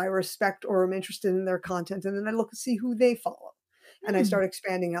somebody that I respect or am interested in their content, and then I look to see who they follow, and I start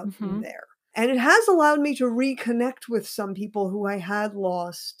expanding out from there. And it has allowed me to reconnect with some people who I had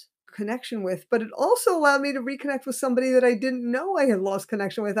lost connection with, but it also allowed me to reconnect with somebody that I didn't know I had lost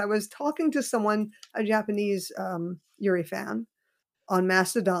connection with. I was talking to someone, a Japanese Yuri fan, on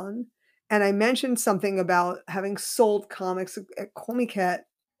Mastodon, and I mentioned something about having sold comics at Comiket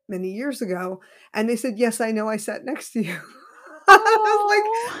many years ago, and they said, "Yes, I know, I sat next to you." I was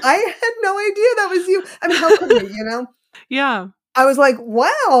like, I had no idea that was you. I mean, how could we, Yeah. I was like,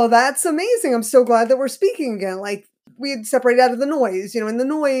 wow, that's amazing. I'm so glad that we're speaking again. Like, we had separated out of the noise, and the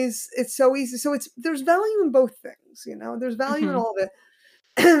noise, it's so easy. So there's value in both things, there's value in all of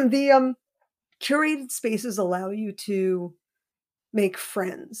it. The curated spaces allow you to make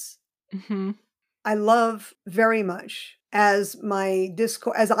friends. I love very much, as my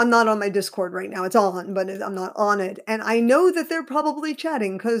Discord, as I'm not on my Discord right now, it's on, but I'm not on it. And I know that they're probably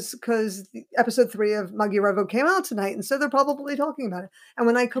chatting because episode 3 of Magi Revo came out tonight. And so they're probably talking about it. And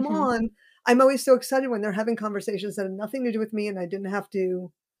when I come on, I'm always so excited when they're having conversations that have nothing to do with me, and I didn't have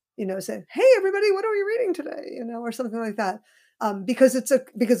to, say, "Hey, everybody, what are we reading today?" Or something like that. Because it's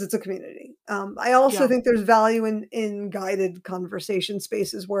a community. I also think there's value in guided conversation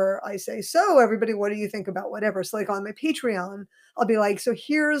spaces where I say, "So everybody, what do you think about whatever?" So like on my Patreon, I'll be like, "So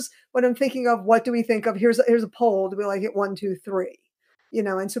here's what I'm thinking of. What do we think of? Here's a poll. Do we like it 1, 2, 3?"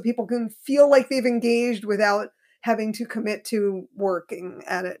 And so people can feel like they've engaged without having to commit to working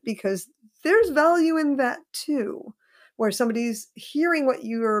at it, because there's value in that too, where somebody's hearing what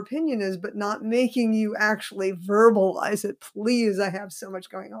your opinion is, but not making you actually verbalize it. Please, I have so much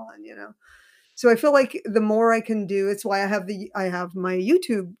going on, So I feel like the more I can do, it's why I have my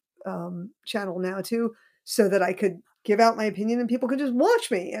YouTube channel now too, so that I could give out my opinion and people could just watch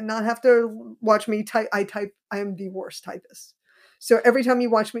me and not have to watch me type. I am the worst typist. So every time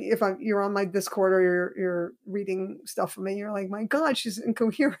you watch me, if you're on my Discord or you're reading stuff from me, you're like, "My God, she's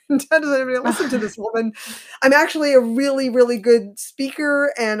incoherent. How does anybody listen to this woman?" I'm actually a really, really good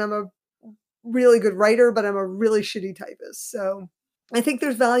speaker, and I'm a really good writer, but I'm a really shitty typist. So I think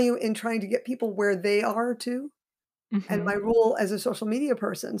there's value in trying to get people where they are too. And my rule as a social media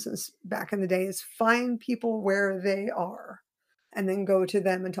person since back in the day is find people where they are, and then go to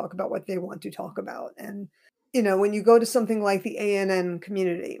them and talk about what they want to talk about. And when you go to something like the ANN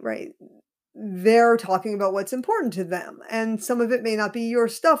community, right, they're talking about what's important to them. And some of it may not be your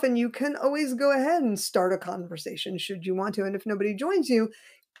stuff. And you can always go ahead and start a conversation should you want to. And if nobody joins you,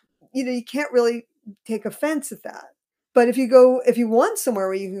 you can't really take offense at that. But if you want somewhere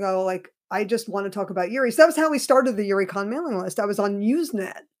where you can go, like, I just want to talk about Yuri. So that was how we started the YuriCon mailing list. I was on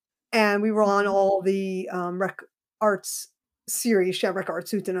Usenet, and we were on all the Rec Arts series, Shamrock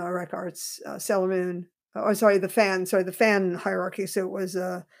Arts, Utena, Rec Arts, Sailor Moon. The fan hierarchy. So it was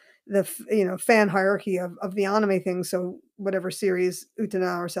fan hierarchy of the anime thing. So whatever series,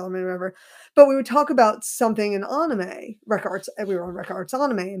 Utena or Sailor Moon or whatever. But we would talk about something in anime, Rec Arts. We were on Rec Arts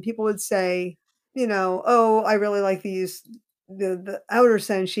Anime, and people would say, oh, I really like the outer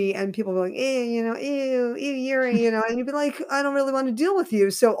senshi, and people were like, ew, Yuri, and you'd be like, I don't really want to deal with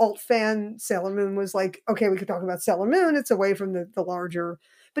you. So alt fan Sailor Moon was like, okay, we could talk about Sailor Moon. It's away from the larger.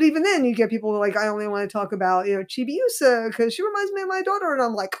 But even then, you get people like, I only want to talk about, Chibiusa because she reminds me of my daughter. And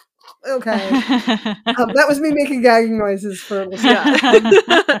I'm like, okay. That was me making gagging noises for listeners.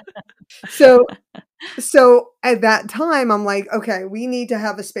 So at that time, I'm like, okay, we need to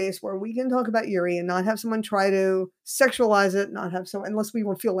have a space where we can talk about Yuri and not have someone try to sexualize it, not have someone, unless we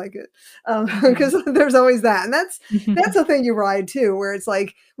won't feel like it. Because there's always that. And that's a thing you ride too, where it's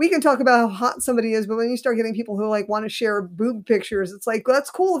like, we can talk about how hot somebody is, but when you start getting people who like want to share boob pictures, it's like, well, that's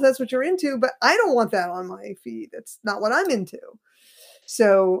cool if that's what you're into, but I don't want that on my feed. That's not what I'm into.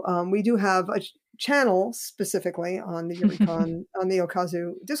 So we do have a channel specifically on the Yuricon, on the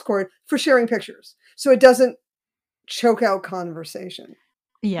Okazu Discord for sharing pictures. So it doesn't choke out conversation.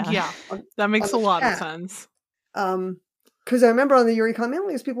 Yeah. That makes a lot of sense. Because I remember on the Yuricon mailing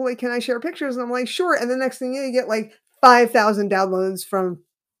list, people were like, can I share pictures? And I'm like, sure. And the next thing you get like 5,000 downloads from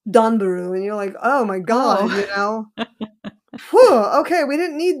Donbaru. And you're like, oh my God, Whew, okay, we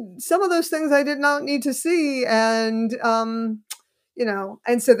didn't need some of those things I did not need to see. And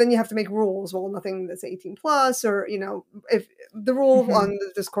and so then you have to make rules. Well, nothing that's 18 plus, or, if the rule on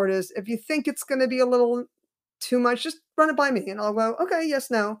the Discord is, if you think it's going to be a little too much, just run it by me and I'll go, okay, yes,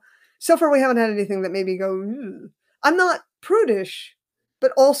 no. So far, we haven't had anything that maybe go, I'm not prudish,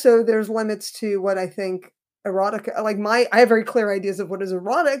 but also there's limits to what I think erotic, like I have very clear ideas of what is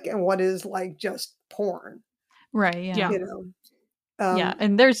erotic and what is like just porn. Right. Yeah. Yeah,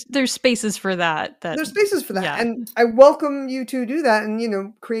 and there's spaces for that. There's spaces for that, and I welcome you to do that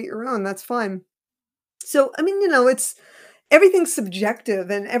and create your own. That's fine. So I mean, it's everything's subjective,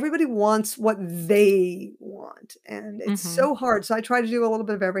 and everybody wants what they want, and it's so hard. So I try to do a little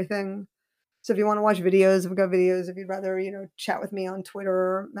bit of everything. So if you want to watch videos, we've got videos. If you'd rather, chat with me on Twitter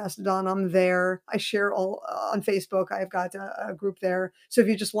or Mastodon, I'm there. I share all on Facebook. I've got a group there. So if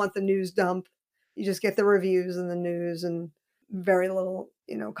you just want the news dump, you just get the reviews and the news and very little,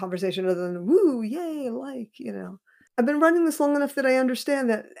 conversation other than woo, yay, like, I've been running this long enough that I understand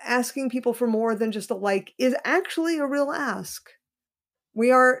that asking people for more than just a like is actually a real ask.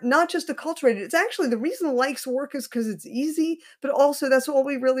 We are not just acculturated. It's actually the reason likes work is because it's easy, but also that's all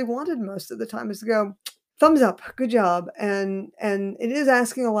we really wanted most of the time is to go, thumbs up, good job. And it is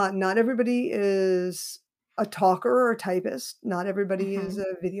asking a lot. Not everybody is a talker or a typist. Not everybody is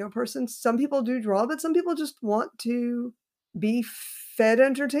a video person. Some people do draw, but some people just want to be fed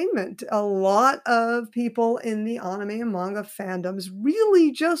entertainment. A lot of people in the anime and manga fandoms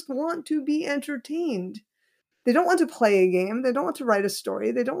really just want to be entertained. They don't want to play a game. They don't want to write a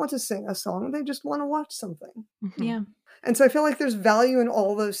story. They don't want to sing a song. They just want to watch something. Yeah. And so I feel like there's value in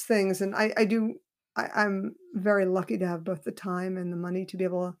all those things. And I'm very lucky to have both the time and the money to be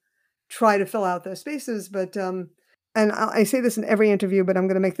able to try to fill out those spaces. But, and I say this in every interview, but I'm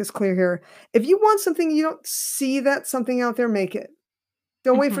going to make this clear here. If you want something, you don't see that something out there, make it.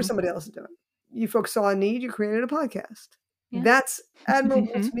 Don't wait for somebody else to do it. You folks saw a need, you created a podcast. Yeah. That's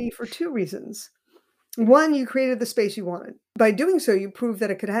admirable to me for two reasons. One, you created the space you wanted. By doing so, you proved that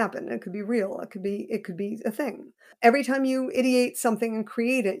it could happen. It could be real. It could be a thing. Every time you ideate something and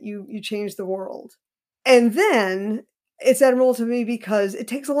create it, you change the world. And then it's admirable to me because it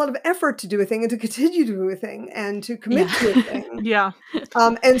takes a lot of effort to do a thing and to continue to do a thing and to commit to a thing. Yeah.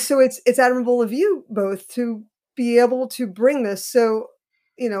 And so it's admirable of you both to be able to bring this. So,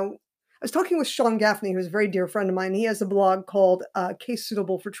 I was talking with Sean Gaffney, who's a very dear friend of mine. He has a blog called Case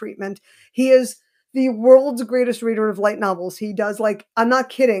Suitable for Treatment. He is the world's greatest reader of light novels. He does I'm not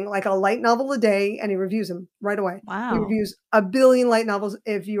kidding, like a light novel a day, and he reviews them right away. Wow. He reviews 1 billion light novels.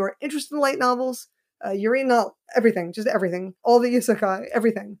 If you are interested in light novels, Yuri, not everything, just everything, all the isekai,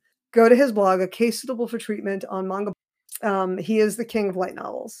 everything. Go to his blog, A Case Suitable for Treatment on manga. He is the king of light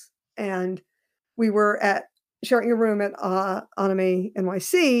novels. And we were sharing a room at Anime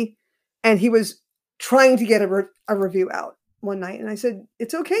NYC, and he was trying to get a review out one night. And I said,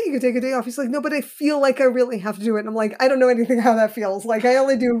 it's okay, you can take a day off. He's like, no, but I feel like I really have to do it. And I'm like, I don't know anything how that feels. Like, I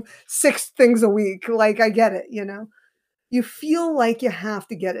only do 6 things a week. Like, I get it, You feel like you have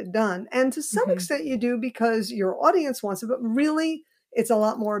to get it done. And to some extent you do because your audience wants it, but really it's a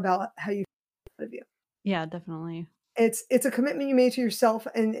lot more about how you feel of you. Yeah, definitely. It's a commitment you made to yourself.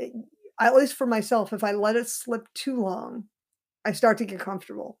 And at least for myself, if I let it slip too long, I start to get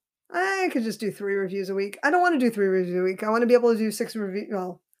comfortable. I could just do 3 reviews a week. I don't want to do 3 reviews a week. I want to be able to do 6 reviews.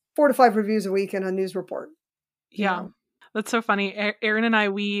 Well, 4 to 5 reviews a week and a news report. Yeah. That's so funny. Erin and I,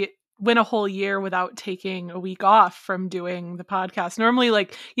 we went a whole year without taking a week off from doing the podcast. Normally,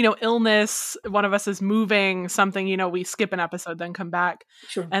 like, illness, one of us is moving, something, we skip an episode, then come back.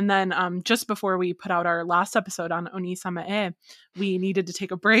 Sure. And then just before we put out our last episode on Onisama-e, we needed to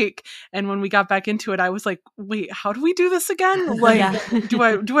take a break. And when we got back into it, I was like, wait, how do we do this again? Like, do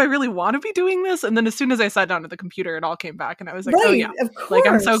I really want to be doing this? And then as soon as I sat down at the computer, it all came back. And I was like, oh yeah, of course. Like,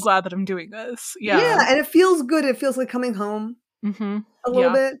 I'm so glad that I'm doing this. Yeah. And it feels good. It feels like coming home a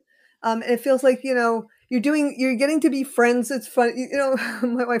little bit. It feels like, you're getting to be friends. It's fun.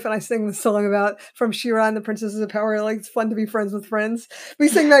 My wife and I sing the song about from She-Ra and the Princesses of Power. Like, it's fun to be friends with friends. We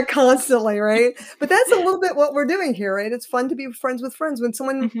sing that constantly, right? But that's a little bit what we're doing here, right? It's fun to be friends with friends. When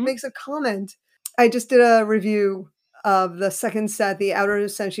someone makes a comment, I just did a review of the second set, the Outer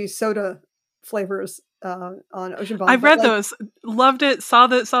Senshi soda flavors on Ocean Bomb. I read those, loved it, saw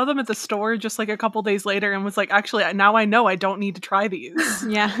them at the store just like a couple days later and was like, actually, now I know I don't need to try these.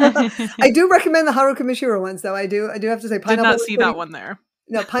 Yeah. I do recommend the Haruka Mishiro ones, though. I do have to say, Pineapple. Did not see that one there.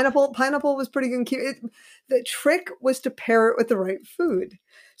 No, pineapple was pretty good and cute. The trick was to pair it with the right food.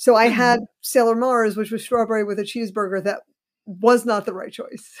 So I had Sailor Mars, which was strawberry with a cheeseburger. That was not the right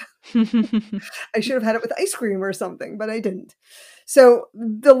choice. I should have had it with ice cream or something, but I didn't. So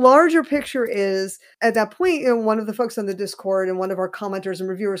the larger picture is, at that point, one of the folks on the Discord and one of our commenters and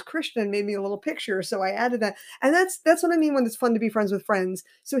reviewers, Christian, made me a little picture. So I added that. And that's what I mean when it's fun to be friends with friends.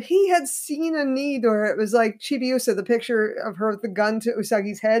 So he had seen a need where it was like Chibiusa, the picture of her with the gun to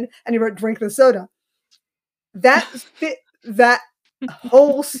Usagi's head, and he wrote, drink the soda. That fit that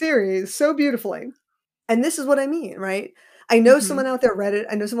whole series so beautifully. And this is what I mean, right? I know someone out there read it.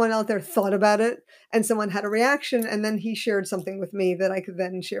 I know someone out there thought about it, and someone had a reaction, and then he shared something with me that I could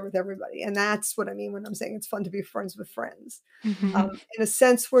then share with everybody. And that's what I mean when I'm saying it's fun to be friends with friends. In a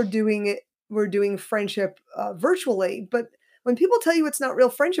sense, we're doing friendship virtually, but when people tell you it's not real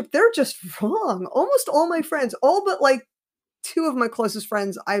friendship, they're just wrong. Almost all my friends, all but like 2 of my closest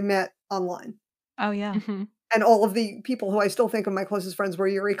friends, I met online. Oh yeah. And all of the people who I still think of my closest friends were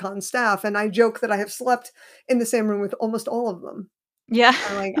Yuricon staff. And I joke that I have slept in the same room with almost all of them. Yeah.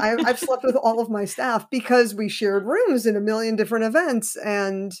 I've slept with all of my staff because we shared rooms in a million different events.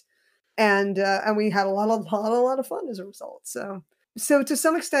 And we had a lot of fun as a result. So to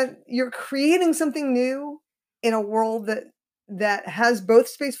some extent, you're creating something new in a world that has both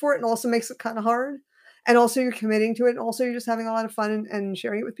space for it and also makes it kind of hard. And also you're committing to it. And also you're just having a lot of fun and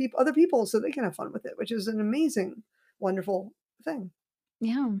sharing it with other people so they can have fun with it, which is an amazing, wonderful thing.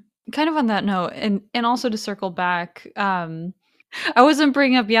 Yeah. Kind of on that note, and also to circle back, I wasn't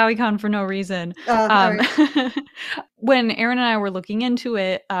bringing up YaoiCon for no reason. When Erin and I were looking into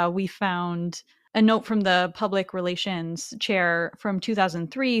it, we found a note from the public relations chair from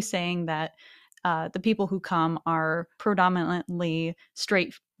 2003 saying that the people who come are predominantly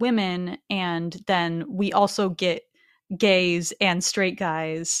straight women, and then we also get gays and straight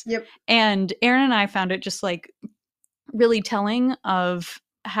guys. Yep. And Erin and I found it just like really telling of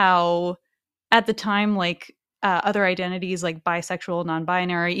how at the time, like other identities like bisexual,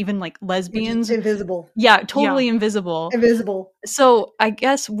 non-binary, even like lesbians, invisible. Yeah, totally invisible. So I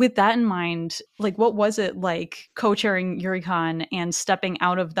guess with that in mind, like what was it like co-chairing Yuricon and stepping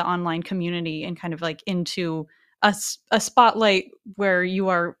out of the online community and kind of like into a spotlight where you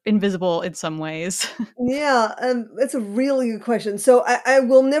are invisible in some ways? Yeah, that's a really good question. So I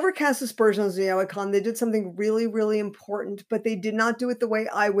will never cast aspersions on YaoiCon. They did something really, really important, but they did not do it the way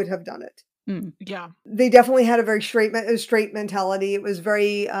I would have done it. Yeah. They definitely had a very straight mentality. It was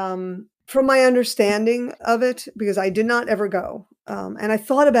very, from my understanding of it, because I did not ever go. And I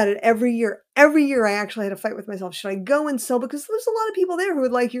thought about it every year. Every year I actually had a fight with myself. Should I go and sell? Because there's a lot of people there who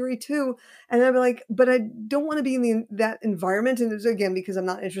would like Yuri too. And I'd be like, but I don't want to be in that environment. And it was, again, because I'm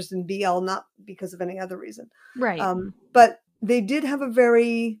not interested in BL, not because of any other reason. Right. But they did have a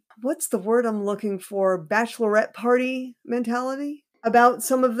very, what's the word I'm looking for? Bachelorette party mentality about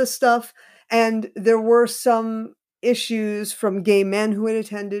some of the stuff. And there were some issues from gay men who had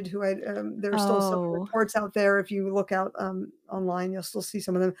attended, who had, there are still some reports out there. If you look out online, you'll still see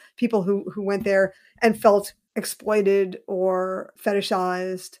some of them, people who went there and felt exploited or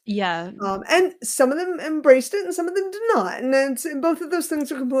fetishized. Yeah. And some of them embraced it and some of them did not. And both of those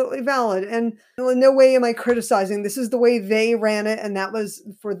things are completely valid. And in no way am I criticizing. This is the way they ran it. And that was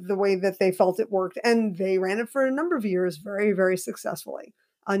for the way that they felt it worked. And they ran it for a number of years very, very successfully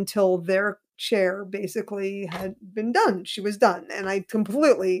until their chair basically had been done. She was done. And I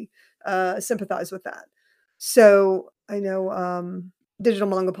completely sympathize with that. So I know Digital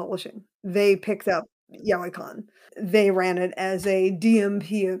Manga Publishing, they picked up YaoiCon. They ran it as a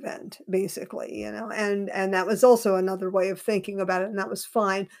DMP event, basically, and that was also another way of thinking about it, and that was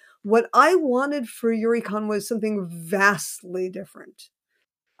fine. What I wanted for YuriCon was something vastly different.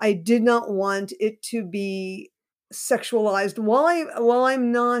 I did not want it to be sexualized. While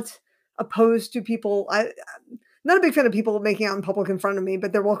I'm not opposed to people, I'm not a big fan of people making out in public in front of me,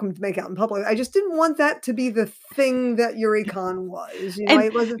 but they're welcome to make out in public. I just didn't want that to be the thing that YuriCon was.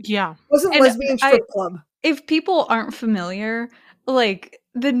 It wasn't lesbian strip club. If people aren't familiar, like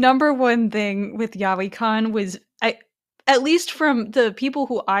the number one thing with YaoiCon was, at least from the people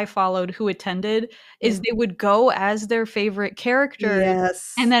who I followed who attended, is they would go as their favorite character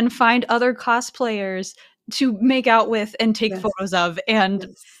and then find other cosplayers to make out with and take photos of. And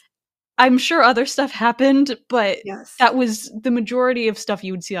I'm sure other stuff happened, but that was the majority of stuff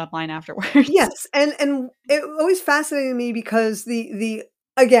you would see online afterwards. Yes. And it always fascinated me because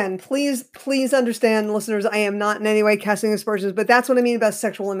again, please understand, listeners, I am not in any way casting aspersions, but that's what I mean about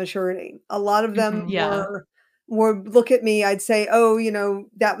sexual immaturity. A lot of them were look at me, I'd say, oh,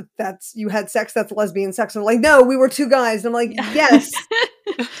 that's you had sex, that's lesbian sex. And I'm like, no, we were two guys. And I'm like, yes,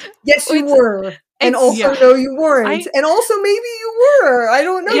 yes, you were. And also, no, you weren't. And also, maybe you were. I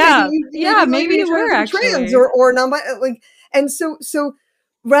don't know. Yeah, maybe you were actually trans or non. And so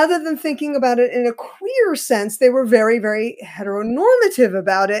rather than thinking about it in a queer sense, they were very, very heteronormative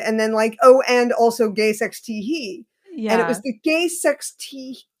about it. And then and also gay sex he. Yeah. And it was the gay sex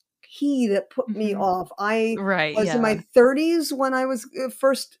he that put me off. I was in my 30s when I was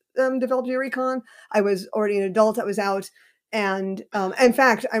first developed YuriCon. I was already an adult. I was out. And in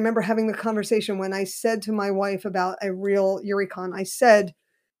fact, I remember having the conversation when I said to my wife about a real YuriCon, I said,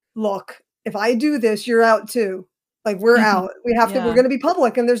 look, if I do this, you're out too. Like, we're out. We have to, we're going to be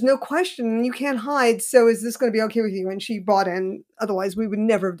public and there's no question and you can't hide. So is this going to be okay with you? And she bought in. Otherwise we would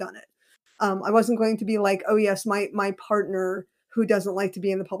never have done it. I wasn't going to be like, oh yes, my partner who doesn't like to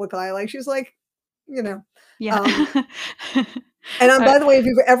be in the public eye. Like, she was like, And by the way, if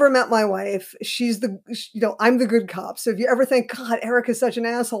you've ever met my wife, she's I'm the good cop. So if you ever think, God, Erica's such an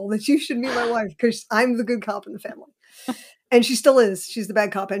asshole, that you should meet my wife, because I'm the good cop in the family. And she still is. She's the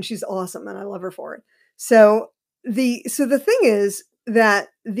bad cop and she's awesome. And I love her for it. So the thing is that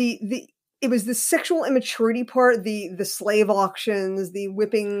it was the sexual immaturity part, the slave auctions, the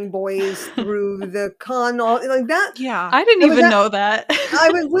whipping boys through the con, all like that. Yeah, I didn't even know that. I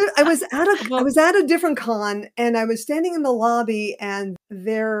was at a different con, and I was standing in the lobby, and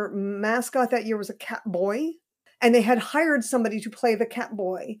their mascot that year was a cat boy, and they had hired somebody to play the cat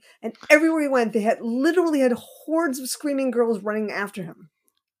boy. And everywhere he went, they literally had hordes of screaming girls running after him.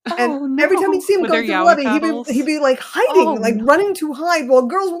 And every time he'd see him go through the lobby, he'd be like hiding, running to hide while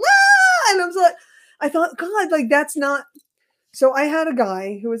girls were, and I thought, God, that's not. So I had a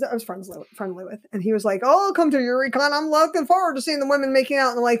guy who I was friendly with, and he was like, oh, I'll come to YuriCon. I'm looking forward to seeing the women making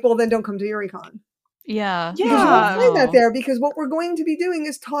out. And I'm like, well, then don't come to YuriCon. Yeah. Because you won't find that there, because what we're going to be doing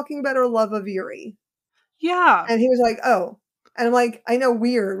is talking about our love of Yuri. Yeah. And he was like, oh. And I'm like, I know,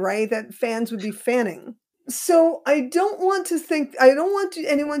 weird, right? That fans would be fanning. So I don't want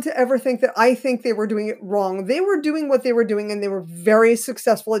anyone to ever think that I think they were doing it wrong. They were doing what they were doing, and they were very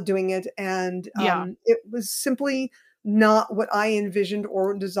successful at doing it. And it was simply not what I envisioned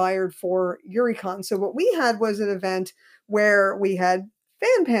or desired for YuriCon. So what we had was an event where we had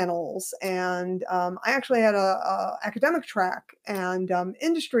fan panels, and I actually had a academic track and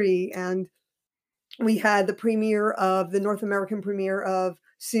industry, and we had the North American premiere of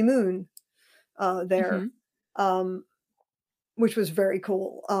Simoon there. Which was very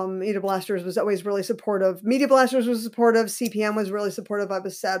cool. Media Blasters was always really supportive. Media Blasters was supportive. CPM was really supportive. I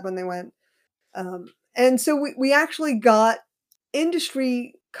was sad when they went. And so we actually got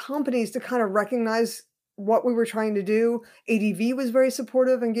industry companies to kind of recognize what we were trying to do. ADV was very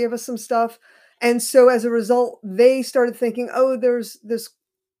supportive and gave us some stuff. And so as a result, they started thinking, oh, there's this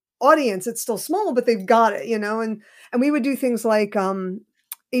audience. It's still small, but they've got it, and we would do things like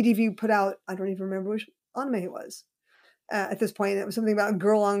ADV put out, I don't even remember which anime it was at this point. It was something about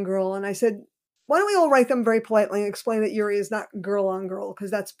girl on girl. And I said, why don't we all write them very politely and explain that Yuri is not girl on girl, because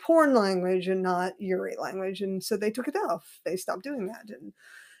that's porn language and not Yuri language. And so they took it off. They stopped doing that.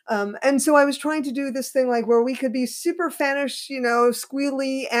 And so I was trying to do this thing where we could be super fanish,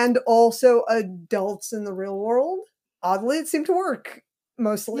 squealy, and also adults in the real world. Oddly, it seemed to work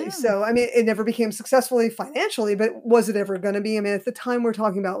mostly. Yeah. So, I mean, it never became successfully financially, but was it ever going to be? I mean, at the time we're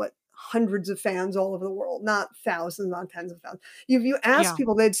talking about hundreds of fans all over the world, not thousands, not tens of thousands. If you ask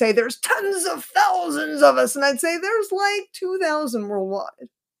people, they'd say there's tens of thousands of us. And I'd say there's 2,000 worldwide.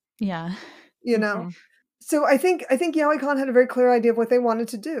 Yeah. So I think YaoiCon had a very clear idea of what they wanted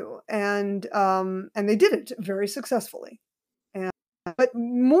to do, and they did it very successfully. And but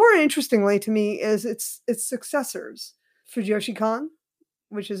more interestingly to me is its successors, FujiyoshiCon,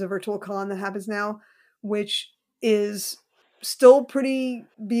 which is a virtual con that happens now, which is still pretty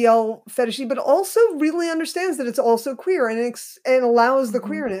BL fetishy, but also really understands that it's also queer and and allows the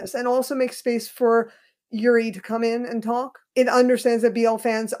queerness, and also makes space for Yuri to come in and talk. It understands that BL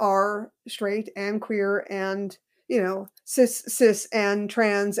fans are straight and queer and, you know, cis and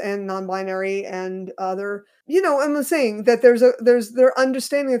trans and non-binary and other, you know, I'm saying that they're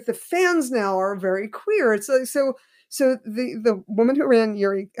understanding that the fans now are very queer. It's like, so the woman who ran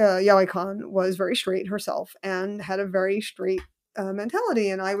YaoiCon was very straight herself and had a very straight mentality.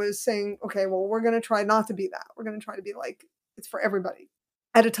 And I was saying, okay, well, we're going to try not to be that. We're going to try to be like, it's for everybody.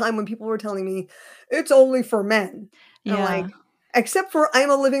 At a time when people were telling me it's only for men. And I'm like, except for I'm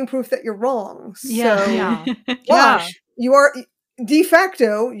a living proof that you're wrong. So Wash, you are de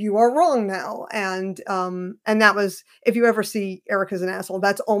facto, you are wrong now. And that was, if you ever see Erica's an asshole,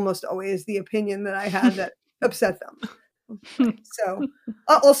 that's almost always the opinion that I had that upset them. So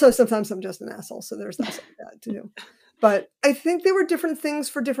also sometimes I'm just an asshole. So there's that too. But I think there were different things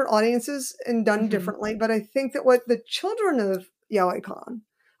for different audiences and done differently. But I think that what the children of YaoiCon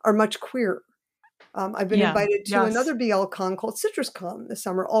are much queerer. I've been invited to another BL con called Citrus Con this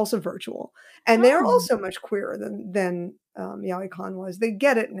summer, also virtual. And they're also much queerer than YaoiCon was. They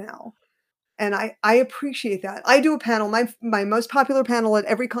get it now. And I appreciate that. I do a panel. My most popular panel at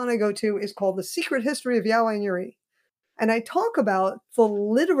every con I go to is called The Secret History of Yaoi and Yuri. And I talk about the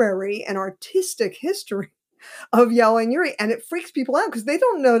literary and artistic history of Yaoi and Yuri, and it freaks people out because they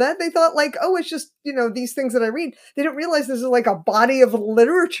don't know that. They thought like, oh, it's just, you know, these things that I read. They don't realize this is like a body of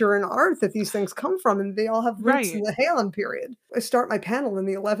literature and art that these things come from, and they all have roots in the Heian period. I start my panel in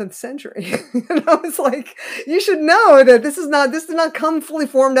the 11th century. And I was like, you should know that this did not come fully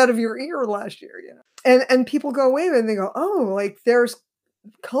formed out of your ear last year, you know. And people go away and they go, oh, like there's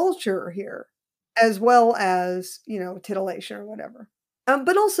culture here, as well as, you know, titillation or whatever.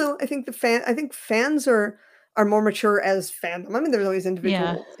 But also I think fans are more mature as fandom. I mean, there's always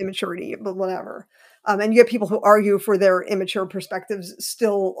individual immaturity, but whatever. And you get people who argue for their immature perspectives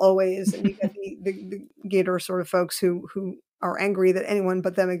still always. And you get the Gator sort of folks who are angry that anyone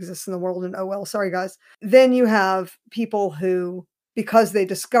but them exists in the world. And oh, well, sorry guys. Then you have people who, because they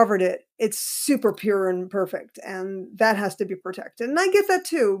discovered it, it's super pure and perfect. And that has to be protected. And I get that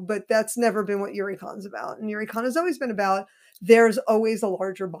too, but that's never been what YuriCon's about. And YuriCon has always been about, there's always a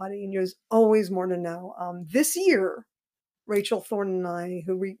larger body and there's always more to know. This year, Rachel Thorne and I,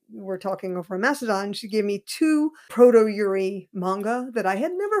 who we were talking over Mastodon, she gave me 2 proto-Yuri manga that I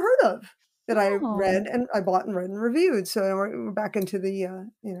had never heard of, that I read and I bought and read and reviewed. So we're back into the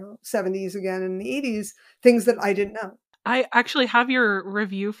 70s again and the 80s, things that I didn't know. I actually have your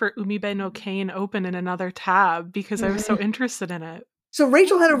review for Umibe no Cane open in another tab because I was so interested in it. So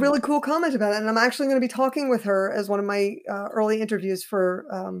Rachel had a really cool comment about it, and I'm actually going to be talking with her as one of my early interviews for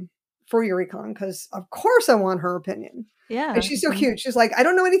YuriCon, because of course I want her opinion. Yeah. And she's so cute. She's like, I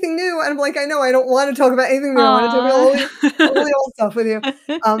don't know anything new. And I'm like, I know, I don't want to talk about anything new. I want to talk about all the old stuff with you.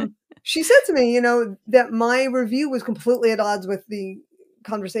 She said to me, you know, that my review was completely at odds with the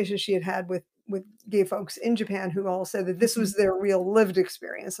conversations she had with gay folks in Japan, who all said that this was their real lived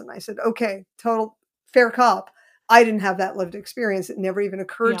experience. And I said, okay, total fair cop. I didn't have that lived experience. It never even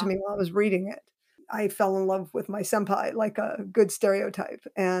occurred to me while I was reading it. I fell in love with my senpai, like a good stereotype.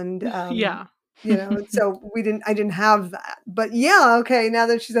 And, you know, so I didn't have that, but okay. Now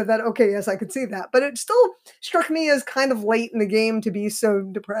that she said that, okay, yes, I could see that, but it still struck me as kind of late in the game to be so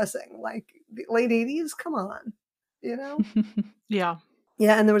depressing. Like the late 80s, come on, you know? Yeah.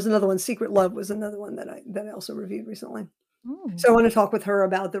 And there was another one, Secret Love was another one that I also reviewed recently. So I want to talk with her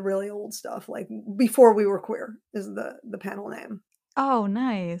about the really old stuff, like Before We Were Queer is the panel name. Oh,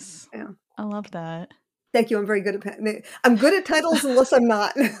 nice. Yeah. I love that. Thank you. I'm very good at I'm good at titles unless I'm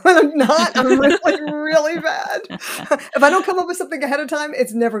not. When I'm not, I'm really bad. If I don't come up with something ahead of time,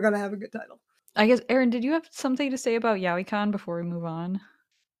 it's never going to have a good title. I guess, Erin, did you have something to say about YaoiCon before we move on?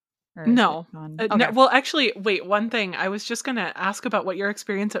 No. Well, actually, wait, one thing. I was just going to ask about what your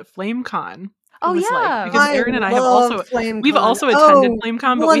experience at FlameCon was like, because Erin and I have also attended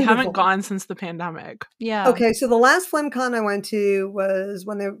FlameCon, but we haven't gone since the pandemic. Yeah. Okay, so the last FlameCon I went to was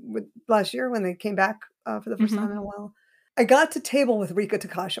last year when they came back for the first time in a while. I got to table with Rika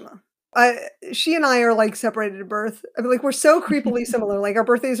Takashima. She and I are like separated at birth. I mean, like we're so creepily similar. Like our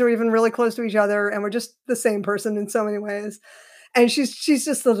birthdays are even really close to each other, and we're just the same person in so many ways. And she's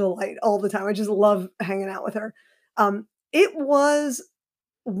just a delight all the time. I just love hanging out with her. It was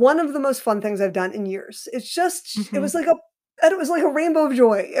one of the most fun things I've done in years. It's just, it Mhm. was like a rainbow of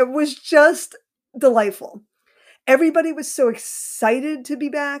joy. It was just delightful. Everybody was so excited to be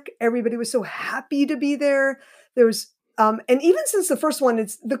back. Everybody was so happy to be there. There was, and even since the first one,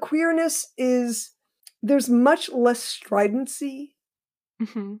 the queerness is, there's much less stridency.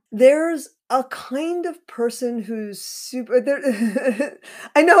 Mhm. There's a kind of person who's super there.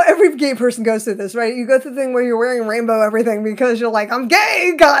 I know every gay person goes through this, right? You go through the thing where you're wearing rainbow everything because you're like, I'm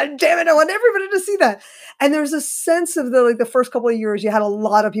gay, god damn it, I want everybody to see that. And there's a sense of the first couple of years, you had a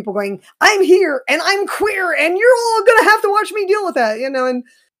lot of people going, I'm here and I'm queer, and you're all gonna have to watch me deal with that,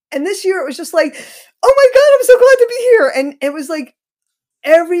 and this year it was just like, oh my god, I'm so glad to be here. And it was like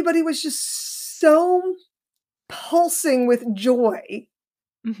everybody was just so pulsing with joy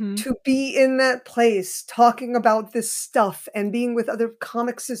Mhm. to be in that place talking about this stuff and being with other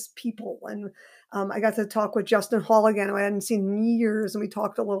comicsist people. And I got to talk with Justin Hall again, who I hadn't seen in years, and we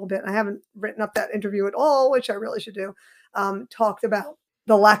talked a little bit. I haven't written up that interview at all, which I really should do. Talked about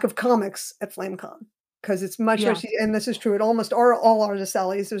the lack of comics at FlameCon, because it's much, Yeah. and this is true at almost all artist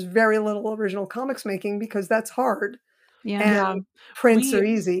alleys. There's very little original comics making because that's hard, Yeah. and Yeah. prints are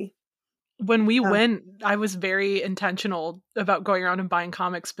We easy. When we Uh, went, I was very intentional about going around and buying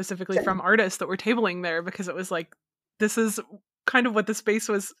comics specifically Same. from artists that were tabling there, because it was like, this is kind of what the space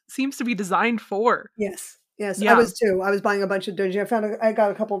seems to be designed for. Yes. Yes, I Yeah. was too. I was buying a bunch of doji. I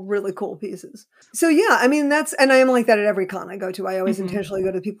got a couple of really cool pieces. So yeah, I mean and I am like that at every con I go to. I always Mhm. intentionally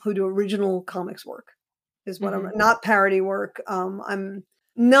go to people who do original comics work. Is what I'm Mhm. not parody work. I'm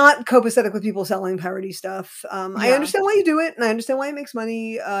not copacetic with people selling parody stuff. I Yeah. understand why you do it, and I understand why it makes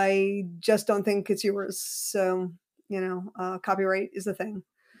money. I just don't think it's yours. So, copyright is the thing.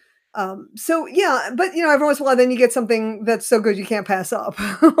 So yeah, but every once in a while, then you get something that's so good you can't pass up.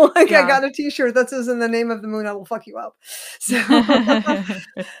 Like I Yeah. got a T-shirt that says, "In the name of the moon, I will fuck you up." So,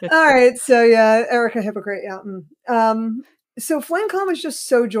 all right, so yeah, Erica Hypocrite, yeah. So FlameCon was just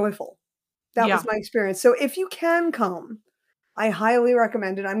so joyful. That Yeah. was my experience. So if you can come, I highly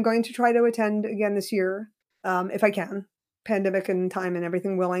recommend it. I'm going to try to attend again this year, if I can, pandemic and time and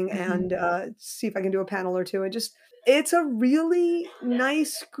everything willing, Mhm. and see if I can do a panel or two. It's a really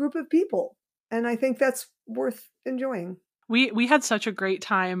nice group of people, and I think that's worth enjoying. We had such a great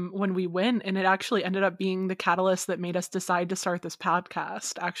time when we went, and it actually ended up being the catalyst that made us decide to start this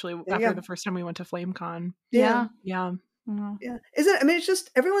podcast, actually, There you after go. the first time we went to FlameCon. Yeah, Yeah. Wow. yeah. Isn't it? I mean, it's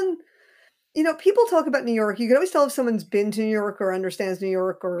just everyone. People talk about New York. You can always tell if someone's been to New York or understands New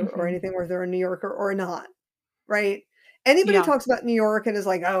York or Mhm. anything, whether they're a New Yorker or not, right? Anybody who Yeah. talks about New York and is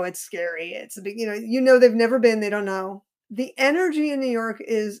like, "Oh, it's scary. It's a big," they've never been, they don't know. The energy in New York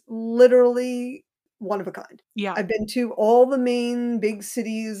is literally one of a kind. Yeah. I've been to all the main big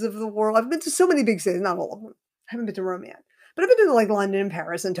cities of the world. I've been to so many big cities, not all of them. I haven't been to Rome yet. But I've been to like London and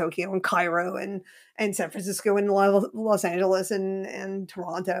Paris and Tokyo and Cairo and San Francisco and Los Angeles and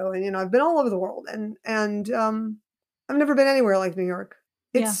Toronto, and I've been all over the world, and I've never been anywhere like New York.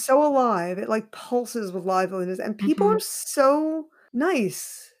 It's Yeah. so alive. It like pulses with liveliness, and people Mhm. are so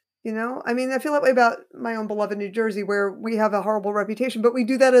nice. I mean, I feel that way about my own beloved New Jersey, where we have a horrible reputation, but we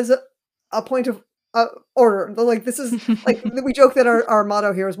do that as a point of order. Like this is like we joke that our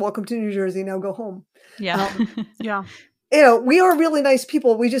motto here is "Welcome to New Jersey, now go home." Yeah. Yeah. We are really nice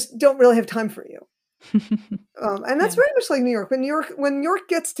people. We just don't really have time for you. And that's Yeah. very much like New York. When New York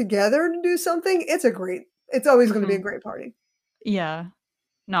gets together to do something, it's always going to be a Mhm. great party. Yeah.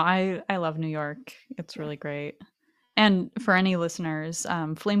 No, I love New York. It's really great. And for any listeners,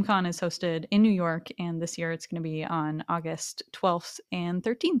 FlameCon is hosted in New York, and this year it's going to be on August 12th and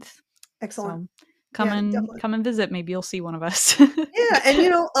 13th. Excellent. So come Yeah, and definitely. come and visit. Maybe you'll see one of us. Yeah,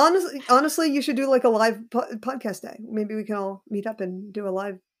 and honestly, you should do like a live podcast day. Maybe we can all meet up and do a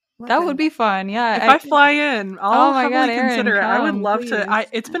live That thing. would be fun. Yeah. If I fly in, I'll Oh my God, heavily Erin, consider it. I would come, love to. please.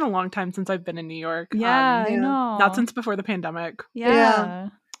 It's been a long time since I've been in New York. Yeah, I Yeah. Not know. since before the pandemic. Yeah. Yeah.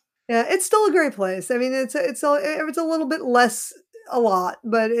 Yeah, it's still a great place. I mean, it's a little bit less a lot,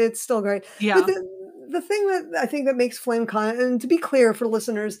 but it's still great. Yeah. The thing that I think that makes FlameCon, and to be clear for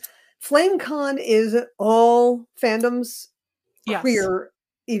listeners, FlameCon is an all fandoms Yes. queer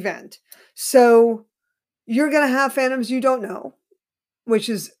event. So you're going to have fandoms you don't know, which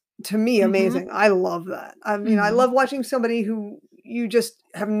is to me Mhm. amazing. I love that. I mean, I Mhm. love watching somebody who you just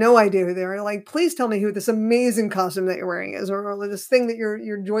have no idea who they are. Like, please tell me who this amazing costume that you're wearing is, or this thing that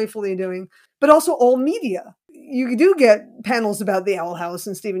you're joyfully doing. But also all media. You do get panels about the Owl House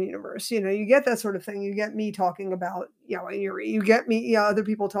and Steven Universe. You get that sort of thing. You get me talking about you get me other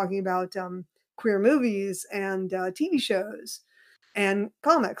people talking about queer movies and TV shows and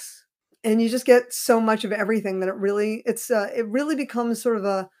comics. and you just get so much of everything that it really becomes sort of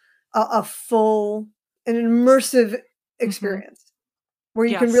a full, an immersive experience where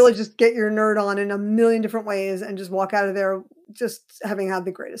you can really just get your nerd on in a million different ways and just walk out of there just having had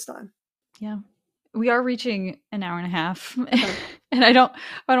the greatest time. Yeah. We are reaching an hour and a half, and I don't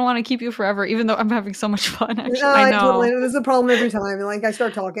want to keep you forever, even though I'm having so much fun. Actually, I know this is a problem every time. Like I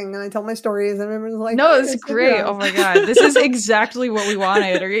start talking and I tell my stories, and everyone's like, "No, it's great! Oh my god, this is exactly what we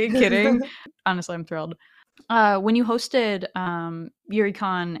wanted." Are you kidding? Honestly, I'm thrilled. When you hosted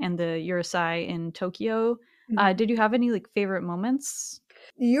YuriCon and the Eurosai in Tokyo, did you have any like favorite moments?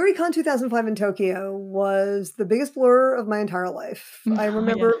 YuriCon 2005 in Tokyo was the biggest blur of my entire life. I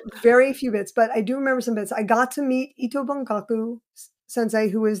remember very few bits, but I do remember some bits. I got to meet Ito Bunkaku sensei,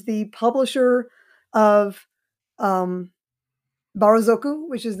 who is the publisher of Barazoku,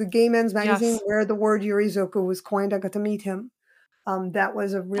 which is the gay men's magazine where the word Yurizoku was coined. I got to meet him. That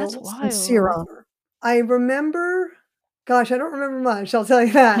was a real sincere honor. I remember, gosh, I don't remember much, I'll tell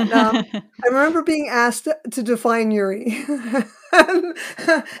you that. I remember being asked to define Yuri.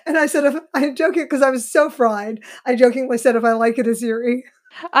 And I said, I'm joking because I was so fried. I jokingly said, if I like it as Yuri.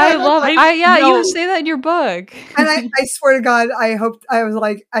 I love it. You say that in your book. And I swear to God, I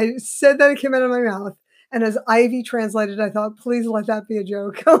said that it came out of my mouth. And as Ivy translated, I thought, please let that be a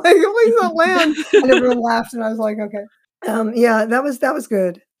joke. Like, please don't land. And everyone laughed. And I was like, okay. That was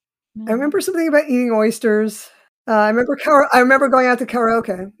good. I remember something about eating oysters. I remember going out to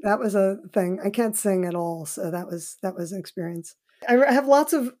karaoke. That was a thing. I can't sing at all, so that was an experience. I have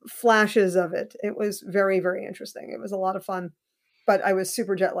lots of flashes of it. It was very, very interesting. It was a lot of fun, but I was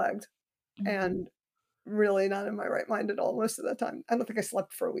super jet lagged and really not in my right mind at all most of the time. I don't think I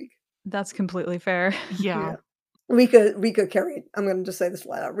slept for a week. That's completely fair. Yeah. Rika carried. I'm going to just say this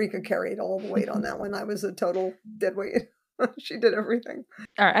flat out. Rika carried all the weight on that one. I was a total dead weight. She did everything.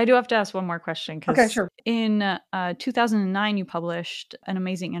 All right. I do have to ask one more question. Okay, sure. In 2009, you published an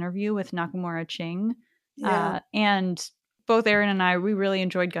amazing interview with Nakamura Ching. Yeah. And both Erin and I, we really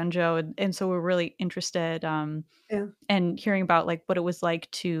enjoyed Gunjo. And so we're really interested in hearing about like what it was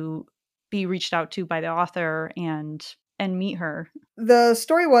like to be reached out to by the author and meet her. The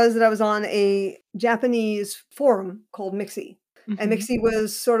story was that I was on a Japanese forum called Mixi. And Mixi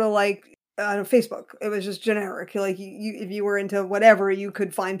was sort of like Facebook. It was just generic. Like you, if you were into whatever, you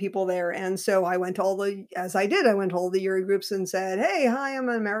could find people there. And so I went to all the Yuri groups and said, hey, hi, I'm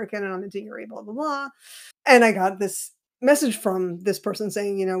an American and I'm into Yuri, blah, blah, blah. And I got this message from this person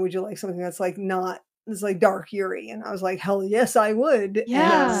saying, would you like something that's like it's like dark Yuri? And I was like, hell yes, I would.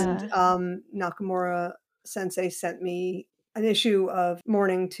 Yeah. And Nakamura Sensei sent me an issue of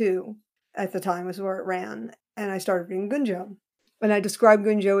Morning 2 at the time was where it ran. And I started reading Gunjo. And I described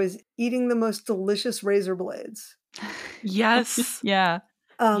Gunjo as eating the most delicious razor blades. Yes. Yeah.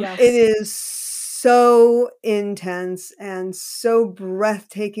 It is so intense and so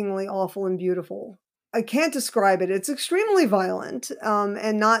breathtakingly awful and beautiful. I can't describe it. It's extremely violent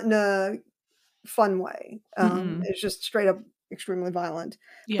and not in a fun way. It's just straight up extremely violent,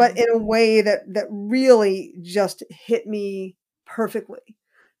 but in a way that really just hit me perfectly.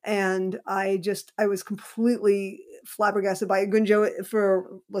 And I was completely flabbergasted by it. Gunjo,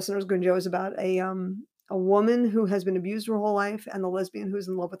 for listeners, Gunjo is about a woman who has been abused her whole life and the lesbian who's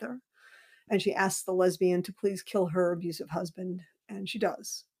in love with her. And she asks the lesbian to please kill her abusive husband. And she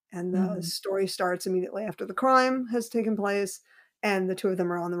does. And the story starts immediately after the crime has taken place and the two of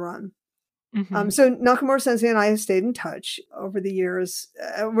them are on the run. So Nakamura Sensei and I have stayed in touch over the years.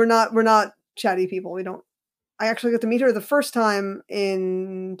 We're not chatty people. I actually got to meet her the first time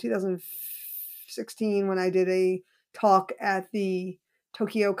in 2016 when I did a talk at the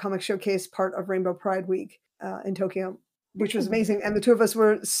Tokyo Comic Showcase, part of Rainbow Pride Week in Tokyo, which was amazing. And the two of us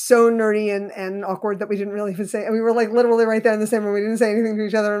were so nerdy and awkward that we didn't really even say, and we were like literally right there in the same room. We didn't say anything to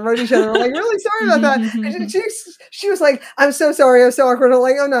each other and wrote each other. We're like, really sorry about that. And she was like, I'm so sorry. I was so awkward. I'm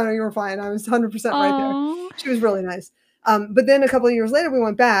like, oh no, you were fine. I was 100% right there. She was really nice. But then a couple of years later, we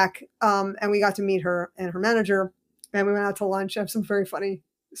went back and we got to meet her and her manager. And we went out to lunch. I have some very funny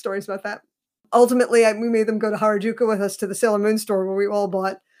stories about that. Ultimately, we made them go to Harajuku with us to the Sailor Moon store where we all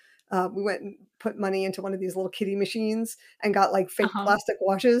bought. We went and put money into one of these little kiddie machines and got like fake plastic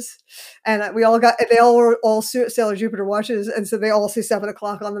watches. And they all were Sailor Jupiter watches. And so they all say 7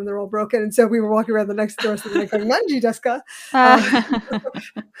 o'clock on them. They're all broken. And so we were walking around the next door. So they're like, Manji desu ka?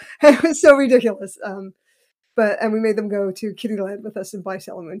 It was so ridiculous. And we made them go to Kittyland with us and buy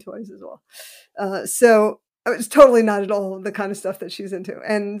Sailor Moon toys as well. So it's totally not at all the kind of stuff that she's into.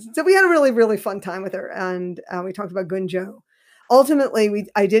 And so we had a really, really fun time with her. And we talked about Gunjo. Ultimately,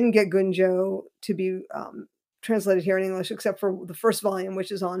 I didn't get Gunjo to be translated here in English, except for the first volume,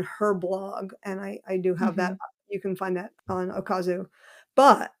 which is on her blog. And I do have that. You can find that on Okazu.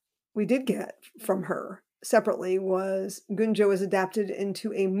 But we did get from her separately was Gunjo is adapted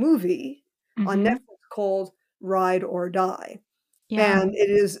into a movie on Netflix called Ride or Die. Yeah. And it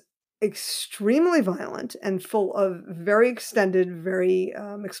is extremely violent and full of very extended, very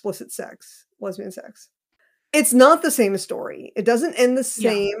explicit sex, lesbian sex. It's not the same story. It doesn't end the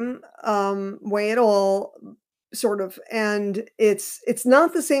same way at all, sort of. And it's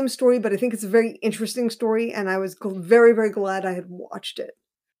not the same story, but I think it's a very interesting story. And I was very, very glad I had watched it.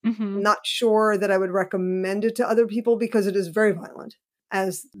 Not sure that I would recommend it to other people because it is very violent,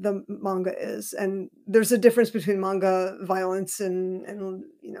 as the manga is. And there's a difference between manga violence and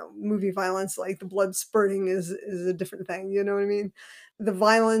movie violence. Like the blood spurting is a different thing. You know what I mean? The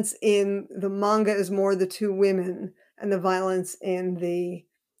violence in the manga is more the two women, and the violence in the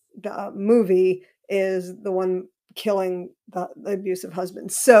movie is the one killing the abusive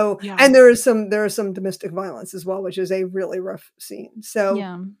husband. So, and there is some domestic violence as well, which is a really rough scene.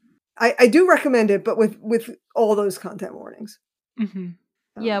 So I do recommend it, but with all those content warnings.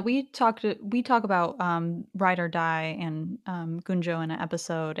 Yeah, we talk about Ride or Die and Gunjo in an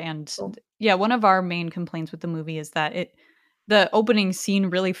episode, and one of our main complaints with the movie is that the opening scene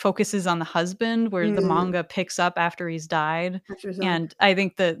really focuses on the husband, where the manga picks up after he's died. And I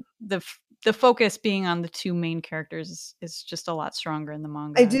think the focus being on the two main characters is just a lot stronger in the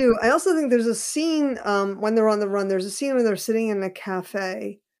manga. I do. I also think there's a scene when they're on the run. There's a scene where they're sitting in a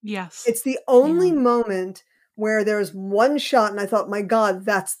cafe. Yes. It's the only moment where there's one shot, and I thought, my God,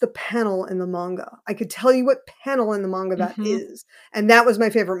 that's the panel in the manga. I could tell you what panel in the manga that is. And that was my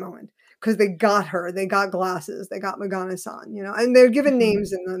favorite moment. Because they got her, they got glasses, they got Megane-san, and they're given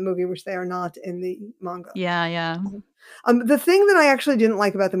names in the movie, which they are not in the manga. Yeah. The thing that I actually didn't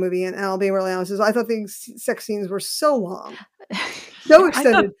like about the movie, and I'll be really honest, is I thought the sex scenes were so long, so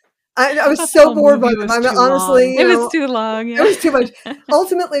extended. I was so bored by them. Honestly, it was too long. It was too much.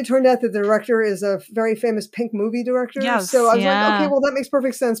 Ultimately, it turned out that the director is a very famous Pink movie director. Yes. So I was like, okay, well, that makes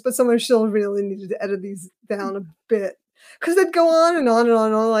perfect sense. But someone still really needed to edit these down a bit. Because they'd go on and on and on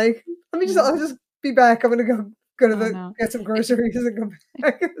and on. Like, I'll just be back. I'm gonna go to get some groceries and go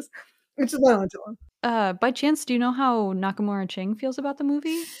back. It just went on too long. By chance, do you know how Nakamura Ching feels about the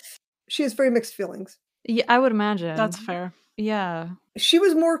movie? She has very mixed feelings. Yeah, I would imagine. That's fair. Yeah. She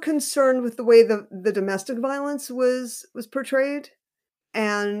was more concerned with the way the domestic violence was portrayed.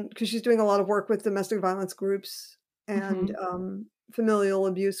 And because she's doing a lot of work with domestic violence groups and familial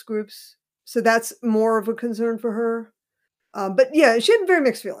abuse groups. So that's more of a concern for her. But yeah, she had very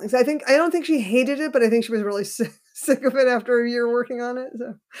mixed feelings. I don't think she hated it, but I think she was really sick of it after a year working on it.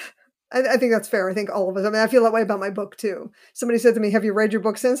 So I think that's fair. I think all of us. I mean, I feel that way about my book too. Somebody said to me, "Have you read your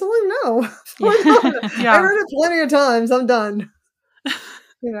book since?" I'm like, "No, I read it plenty of times. I'm done."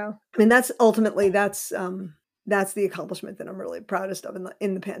 I mean, that's ultimately that's the accomplishment that I'm really proudest of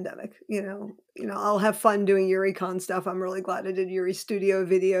in the pandemic. I'll have fun doing YuriCon stuff. I'm really glad I did Yuri Studio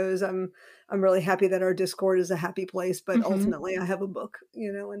videos. I'm really happy that our Discord is a happy place, but ultimately I have a book,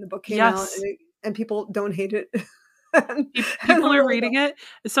 and the book came out and people don't hate it. People are reading it.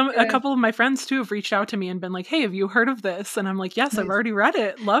 A couple of my friends too have reached out to me and been like, "Hey, have you heard of this?" And I'm like, "Yes, I've already read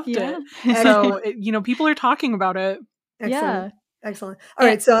it. Loved it." So, people are talking about it. Excellent. Excellent. All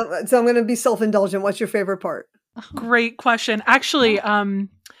right. So I'm going to be self-indulgent. What's your favorite part? Great question. Actually,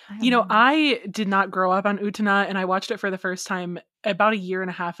 I did not grow up on Utena, and I watched it for the first time about a year and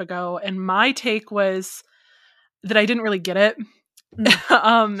a half ago. And my take was that I didn't really get it.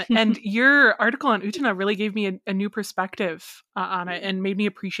 And your article on Utena really gave me a new perspective on it and made me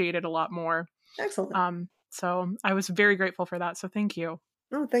appreciate it a lot more. Excellent. So I was very grateful for that. So thank you.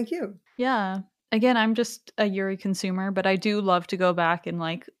 Oh, thank you. Yeah. Again, I'm just a Yuri consumer, but I do love to go back and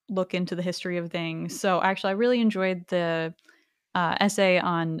look into the history of things. So actually, I really enjoyed the essay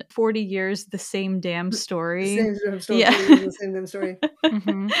on 40 years, the same damn story. The same damn story.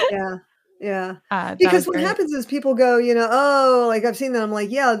 Yeah. Because what happens is people go, I've seen that. I'm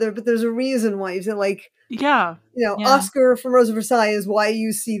like, but there's a reason why you say Oscar from Rose of Versailles is why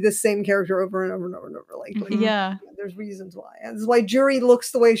you see the same character over and over and over and over. There's reasons why. And this is why Juri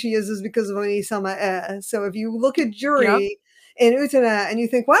looks the way she is because of Onisama. So if you look at Juri in Utena and you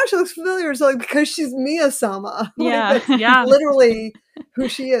think, wow, she looks familiar, it's because she's Miya-sama. That's literally who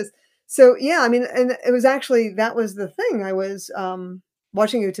she is. So I mean, and it was actually, that was the thing. I was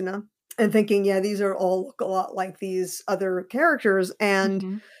watching Utena and thinking, these are all look a lot like these other characters.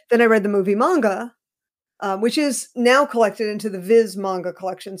 And then I read the movie manga which is now collected into the Viz manga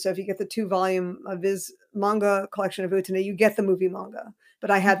collection. So if you get the 2-volume Viz manga collection of Utena, you get the movie manga. But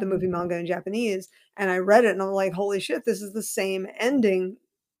I had the movie manga in Japanese, and I read it, and I'm like, holy shit, this is the same ending.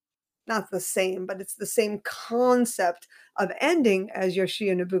 Not the same, but it's the same concept of ending as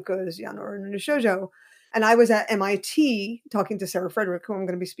Yoshio Nobuko's Yanoru no Shoujo. And I was at MIT talking to Sarah Frederick, who I'm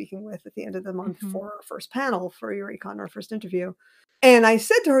going to be speaking with at the end of the month for our first panel for Eureka, our first interview. And I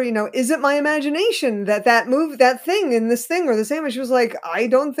said to her, is it my imagination that that thing in this thing are the same? And she was like, I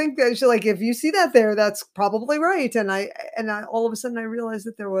don't think that. She's like, if you see that there, that's probably right. And I all of a sudden I realized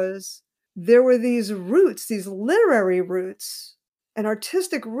that there were these roots, these literary roots and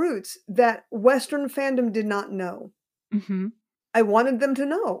artistic roots that Western fandom did not know. I wanted them to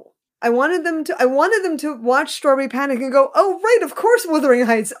know. I wanted them to watch Strawberry Panic and go, oh, right, of course, Wuthering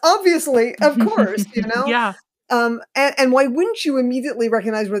Heights, obviously, of course, Yeah. And why wouldn't you immediately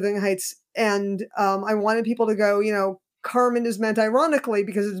recognize Wuthering Heights? And I wanted people to go, Carmen is meant ironically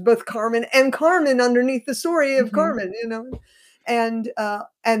because it's both Carmen and Carmen underneath the story of Carmen, And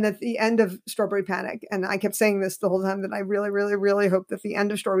at the end of Strawberry Panic, and I kept saying this the whole time, that I really, really, really hope that the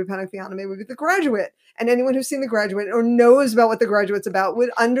end of Strawberry Panic, the anime, would be The Graduate. And anyone who's seen The Graduate or knows about what The Graduate's about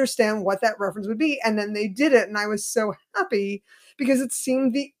would understand what that reference would be. And then they did it. And I was so happy because it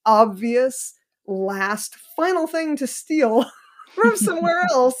seemed the obvious last final thing to steal from somewhere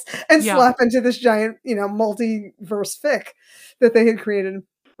else and slap into this giant, multiverse fic that they had created.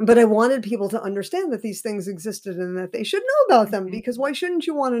 But I wanted people to understand that these things existed and that they should know about them, because why shouldn't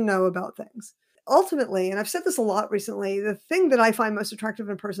you want to know about things? Ultimately, and I've said this a lot recently, the thing that I find most attractive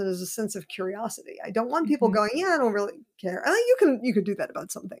in person is a sense of curiosity. I don't want people going, I don't really care. I mean, you could do that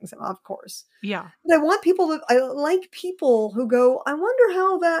about some things, of course. Yeah. But I like people who go, I wonder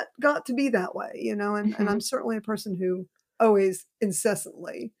how that got to be that way, and I'm certainly a person who always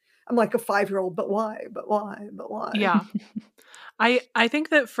incessantly, I'm like a 5-year-old, but why? But why? But why? Yeah. I think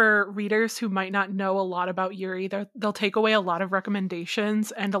that for readers who might not know a lot about Yuri, they'll take away a lot of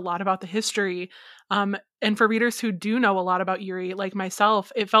recommendations and a lot about the history. And for readers who do know a lot about Yuri, like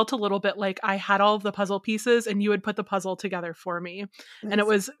myself, it felt a little bit like I had all of the puzzle pieces and you would put the puzzle together for me. Nice. And it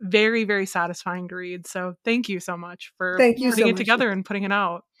was very, very satisfying to read. So thank you so much for putting it together and putting it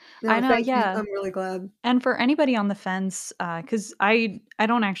out. No, I know, yeah. I'm really glad. And for anybody on the fence, because I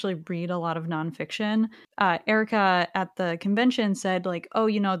don't actually read a lot of nonfiction, Erica at the convention said, like, oh,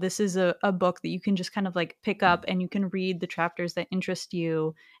 this is a book that you can just kind of like pick up and you can read the chapters that interest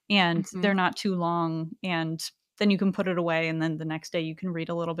you, and they're not too long, and then you can put it away, and then the next day you can read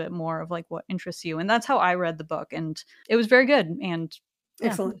a little bit more of like what interests you. And that's how I read the book, and it was very good. And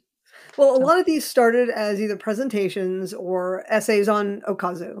excellent. Well, a lot of these started as either presentations or essays on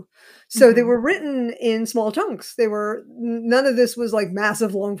Okazu. So they were written in small chunks. None of this was like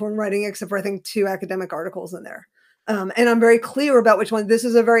massive long form writing, except for I think 2 academic articles in there. And I'm very clear about which one. This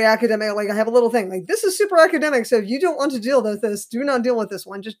is a very academic, like I have a little thing, like this is super academic. So if you don't want to deal with this, do not deal with this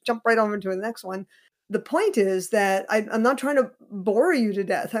one. Just jump right over to the next one. The point is that I'm not trying to bore you to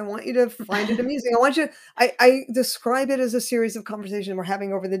death. I want you to find it amusing. I describe it as a series of conversations we're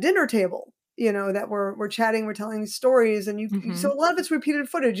having over the dinner table, that we're chatting, we're telling stories. And so a lot of it's repeated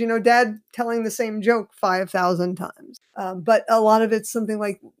footage, dad telling the same joke 5,000 times. But a lot of it's something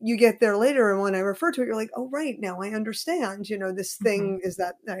like you get there later. And when I refer to it, you're like, oh, right, now I understand, this thing is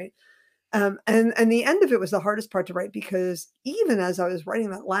that, right? And the end of it was the hardest part to write, because even as I was writing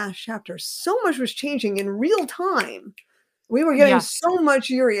that last chapter, so much was changing in real time. We were getting so much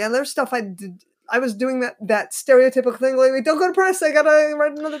Yuri, and there's stuff I did. I was doing that stereotypical thing, like, don't go to press, I gotta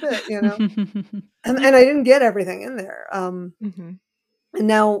write another bit, and I didn't get everything in there. And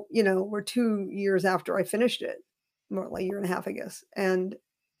now, we're 2 years after I finished it, more like a year and a half, I guess. And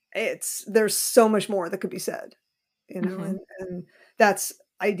there's so much more that could be said, and that's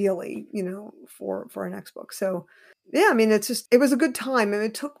ideally, for our next book. So yeah, I mean, it was a good time. And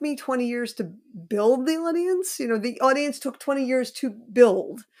it took me 20 years to build the audience. The audience took 20 years to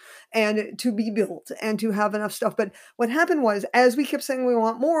build and to be built and to have enough stuff. But what happened was, as we kept saying we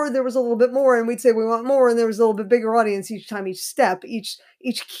want more, there was a little bit more, and we'd say we want more, and there was a little bit bigger audience each time, each step, each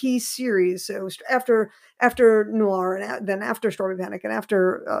key series. So after Noir, and then after Strawberry Panic, and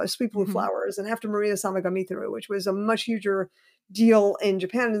after Sweet Blue Flowers, and after Maria Sama ga Mitaru, which was a much huger deal in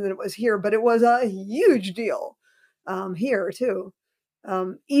Japan than it was here, but it was a huge deal here too.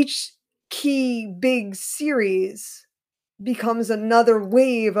 Each key big series becomes another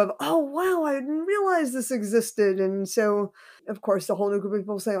wave of, oh wow, I didn't realize this existed. And so of course the whole new group of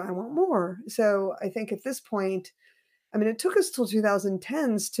people say, I want more. So I think at this point, I mean, it took us till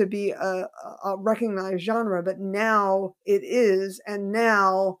 2010s to be a recognized genre, but now it is. And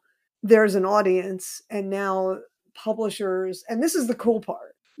now there's an audience, and now publishers, and this is the cool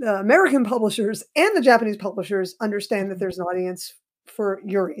part, the American publishers and the Japanese publishers understand that there's an audience for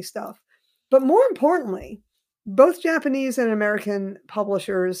Yuri stuff. But more importantly, both Japanese and American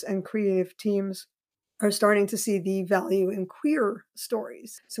publishers and creative teams are starting to see the value in queer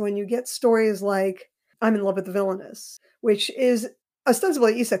stories. So when you get stories like I'm in love with the villainess, which is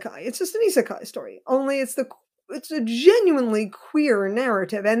ostensibly isekai, it's just an isekai story, only it's a genuinely queer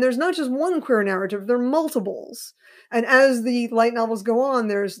narrative. And there's not just one queer narrative, there are multiples. And as the light novels go on,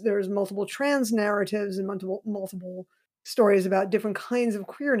 there's multiple trans narratives and multiple stories about different kinds of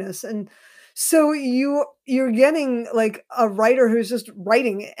queerness. And so you're getting like a writer who's just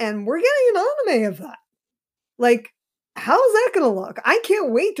writing, and we're getting an anime of that. Like, how is that going to look? I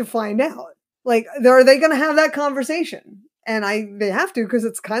can't wait to find out. Like, are they going to have that conversation? And they have to, because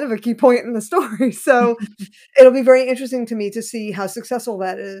it's kind of a key point in the story. So it'll be very interesting to me to see how successful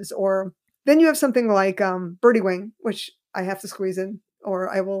that is. Or then you have something like Birdie Wing, which I have to squeeze in, or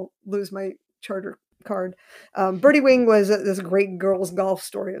I will lose my charter card. Birdie Wing was this great girls golf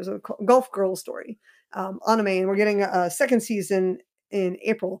story. It was a golf girl story, anime, and we're getting a second season in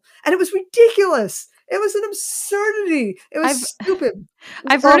April. And it was ridiculous. It was an absurdity. It was stupid.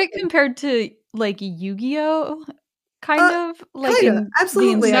 I've heard it compared to like Yu-Gi-Oh! Kind of like kinda,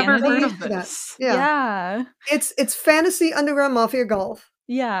 absolutely. Never insanity. heard of this. Yeah. It's fantasy underground mafia golf.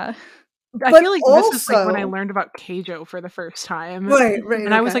 Yeah. I feel like this is like when I learned about Keijo for the first time. Right.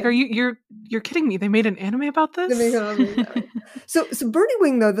 And I was like, you're kidding me? They made an anime about this? So Birdie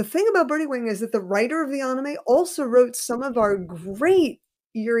Wing, though, the thing about Birdie Wing is that the writer of the anime also wrote some of our great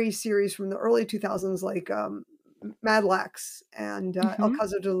Yuri series from the early 2000s, like Madlax and El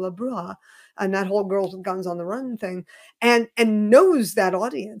Caso de la Bruja, and that whole Girls with Guns on the Run thing, and knows that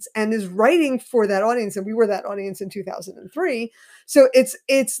audience and is writing for that audience. And we were that audience in 2003. So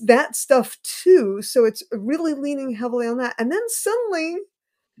it's that stuff too. So it's really leaning heavily on that. And then suddenly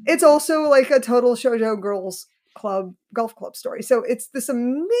it's also like a total shoujo girls club, golf club story. So it's this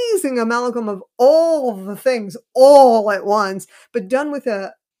amazing amalgam of all of the things all at once, but done with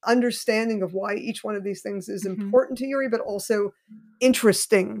a understanding of why each one of these things is important to Yuri, but also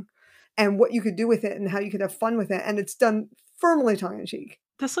interesting, and what you could do with it and how you could have fun with it. And it's done firmly tongue-in-cheek.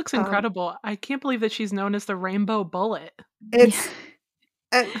 This looks incredible. I can't believe that she's known as the Rainbow Bullet. It's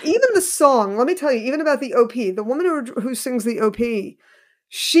and even the song, let me tell you, even about the OP, the woman who sings the OP,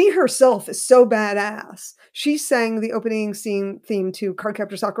 she herself is so badass. She sang the opening theme to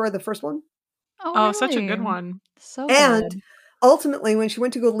Cardcaptor Sakura, the first one. Oh, really? Such a good one. So and good. Ultimately, when she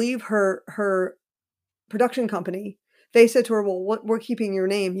went to go leave her production company, they said to her, well, we're keeping your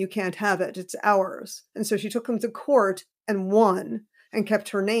name. You can't have it. It's ours. And so she took them to court and won and kept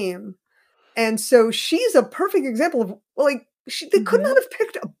her name. And so she's a perfect example of, like, they could not have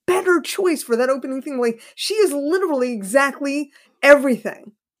picked a better choice for that opening thing. Like, she is literally exactly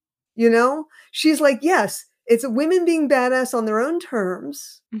everything. You know? She's like, yes, it's women being badass on their own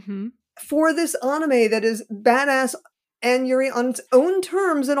terms for this anime that is badass and Yuri on its own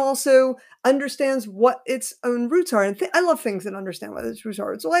terms, and also understands what its own roots are. And I love things that understand what its roots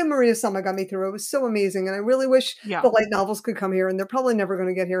are. It's why Maria Sama got me through. It was so amazing. And I really wish the light novels could come here, and they're probably never going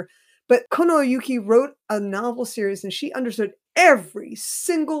to get here. But Kono Yuki wrote a novel series, and she understood every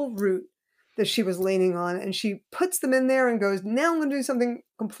single root that she was leaning on. And she puts them in there and goes, now I'm going to do something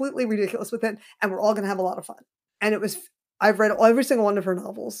completely ridiculous with it, and we're all going to have a lot of fun. And I've read every single one of her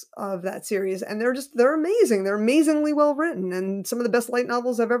novels of that series, and they're amazing. They're amazingly well written, and some of the best light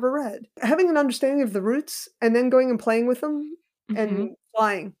novels I've ever read. Having an understanding of the roots and then going and playing with them and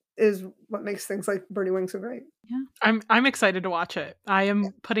flying is what makes things like Birdie Wing so great. Yeah, I'm excited to watch it. I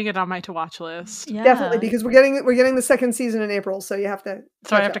am putting it on my to watch list. Yeah, definitely, because we're getting the second season in April, so you have to.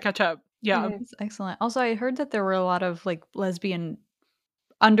 So I have to catch up. Yeah, that's excellent. Also, I heard that there were a lot of like lesbian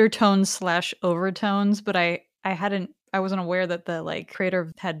undertones / overtones, but I wasn't aware that the like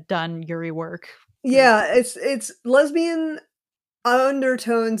creator had done Yuri work. Yeah, it's lesbian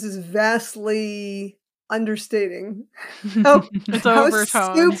undertones is vastly understating. It's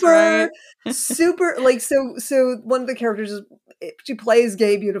overtones, right? super like so one of the characters she plays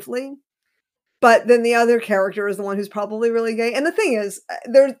gay beautifully, but then the other character is the one who's probably really gay. And the thing is,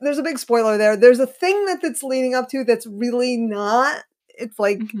 there's a big spoiler there. There's a thing that's leading up to that's really not. It's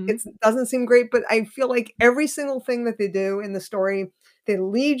like it doesn't seem great, but I feel like every single thing that they do in the story, they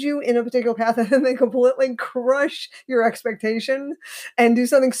lead you in a particular path, and then they completely crush your expectation and do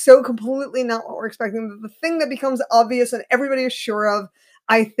something so completely not what we're expecting. The thing that becomes obvious and everybody is sure of,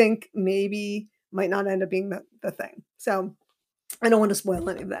 I think maybe might not end up being the thing. So I don't want to spoil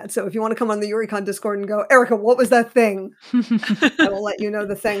any of that. So if you want to come on the YuriCon Discord and go, Erica, what was that thing? I will let you know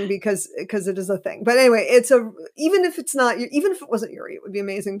the thing because it is a thing. But anyway, even if it wasn't Yuri, it would be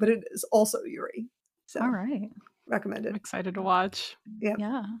amazing. But it is also Yuri. So All right. recommended. I'm excited to watch.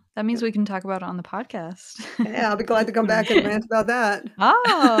 Yeah. That means we can talk about it on the podcast. Yeah, I'll be glad to come back and rant about that.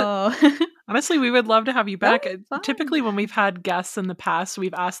 Oh. Honestly, we would love to have you back. fun. Typically, when we've had guests in the past,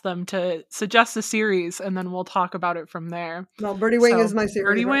 we've asked them to suggest a series, and then we'll talk about it from there. Well, Birdie Wing So, is my series.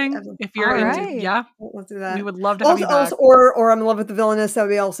 Birdie right? Wing, if you're All into, right. yeah, Let's do that. we would love to have you back. Also, or I'm in love with the villainess. That would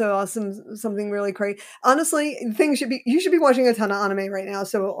be also awesome. Something really great. Honestly, you should be watching a ton of anime right now.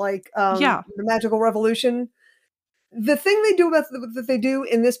 So like, Yeah. The Magical Revolution. The thing they do that they do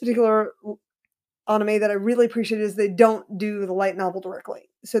in this particular anime that I really appreciate is they don't do the light novel directly.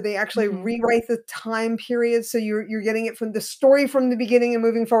 So they actually rewrite the time period. So you're getting it from the story from the beginning and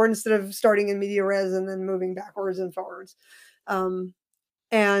moving forward instead of starting in media res and then moving backwards and forwards.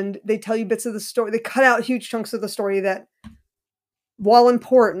 And they tell you bits of the story. They cut out huge chunks of the story that, while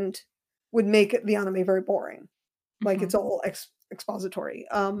important, would make the anime very boring. Like it's all expository.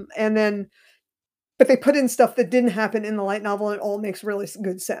 But they put in stuff that didn't happen in the light novel, and it all makes really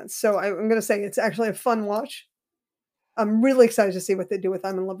good sense. So I'm going to say it's actually a fun watch. I'm really excited to see what they do with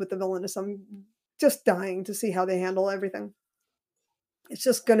I'm in Love with the Villainess. I'm just dying to see how they handle everything. It's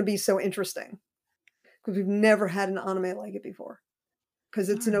just going to be so interesting because we've never had an anime like it before because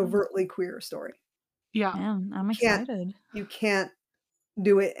it's an overtly queer story. Yeah. Man, I'm excited. You can't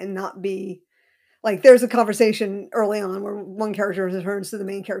do it and not be... Like, there's a conversation early on where one character turns to the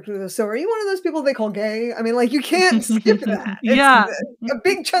main character and goes, so are you one of those people they call gay? I mean, like, you can't skip that. Yeah. It's a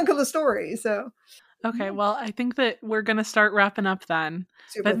big chunk of the story, so. Okay, well, I think that we're going to start wrapping up then.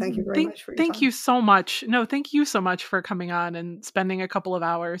 Super, thank you very much for your time. Thank you so much. No, thank you so much for coming on and spending a couple of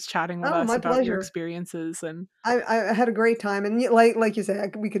hours chatting with us my about pleasure. your experiences. And I had a great time. And like you say,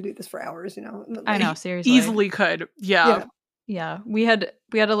 we could do this for hours, you know. I know, seriously. Easily could. Yeah. Yeah, we had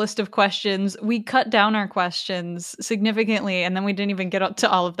a list of questions. We cut down our questions significantly, and then we didn't even get up to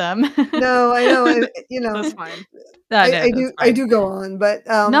all of them. No, I know. You know, that's fine. I do go on, but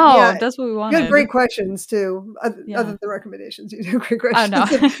that's what we wanted. You had great questions too. Other than the recommendations, you had great questions. Oh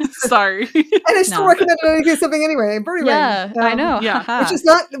no, sorry. And I still recommended something anyway. Birdie Wing. I know. Yeah,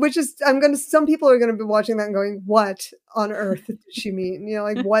 some people are gonna be watching that and going, "What on earth did she mean?" You know,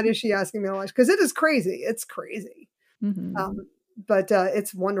 like what is she asking me to watch? Because it is crazy. It's crazy. But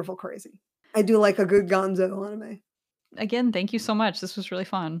it's wonderful crazy. I do like a good gonzo anime. Again, thank you so much. This was really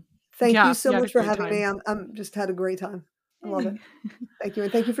fun. Thank you so much for having me. I'm just had a great time. I love it. Thank you.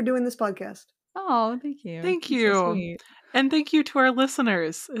 And thank you for doing this podcast. Oh, thank you. Thank you. So sweet. And thank you to our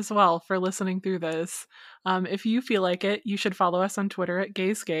listeners as well for listening through this. If you feel like it, you should follow us on Twitter at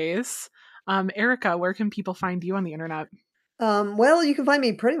GaysGays. Erica, where can people find you on the internet? Well, you can find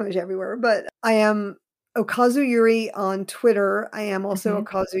me pretty much everywhere, but I am Okazu Yuri on Twitter. I am also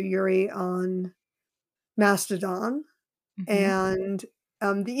Okazu Yuri on Mastodon. And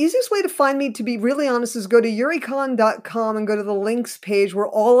the easiest way to find me, to be really honest, is go to yuricon.com and go to the links page where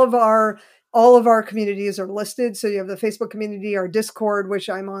all of our communities are listed. So you have the Facebook community, our Discord, which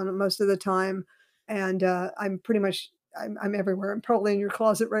I'm on most of the time. And I'm pretty much, I'm everywhere. I'm probably in your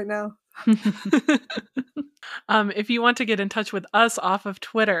closet right now. If you want to get in touch with us off of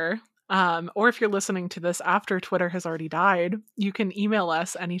Twitter, or if you're listening to this after Twitter has already died, you can email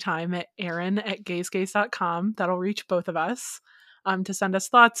us anytime at erin@gaysgays.com. That'll reach both of us to send us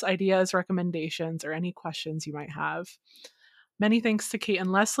thoughts, ideas, recommendations, or any questions you might have. Many thanks to Kate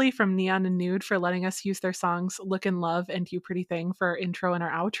and Leslie from Neon and Nude for letting us use their songs Look in Love and You Pretty Thing for our intro and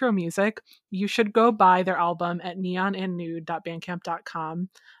our outro music. You should go buy their album at neonandnude.bandcamp.com,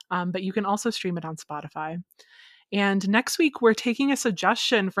 but you can also stream it on Spotify. And next week, we're taking a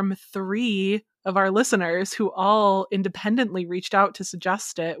suggestion from 3 of our listeners who all independently reached out to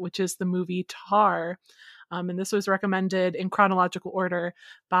suggest it, which is the movie Tar. And this was recommended in chronological order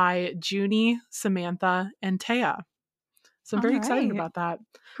by Junie, Samantha, and Taya. So I'm very excited about that.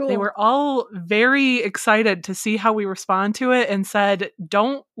 Cool. They were all very excited to see how we respond to it and said,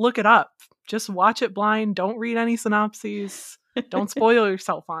 don't look it up. Just watch it blind. Don't read any synopses. Don't spoil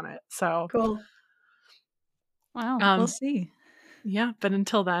yourself on it. So cool. Wow, we'll see. Yeah, but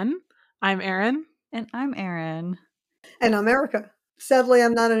until then, I'm Erin. And I'm Erin. And I'm Erica. Sadly,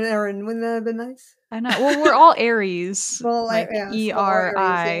 I'm not an Erin. Wouldn't that have been nice? I know. Well, we're all Aries. Well, like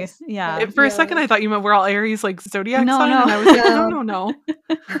E-R-I. Yes. Yeah. For a second, I thought you meant we're all Aries, like zodiac sign. No. And I was like, no.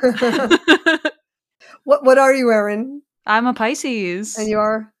 What are you, Erin? I'm a Pisces. And you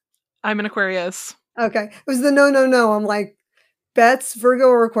are? I'm an Aquarius. Okay. It was the no. I'm like, Bets, Virgo,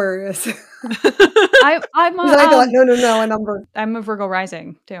 or Aquarius? I'm I thought, no, a number. I'm a Virgo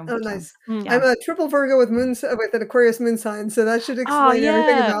rising too. Oh, nice. Yeah. I'm a triple Virgo with an Aquarius moon sign, so that should explain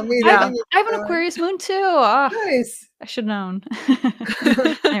everything about me. I have an Aquarius moon too. Oh, nice. I should have known.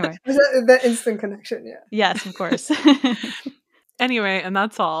 Anyway. That instant connection, yeah. Yes, of course. Anyway, and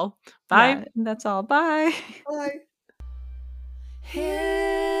that's all. Bye. Yeah, that's all. Bye. Bye.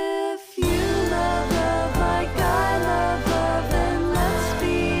 Hey.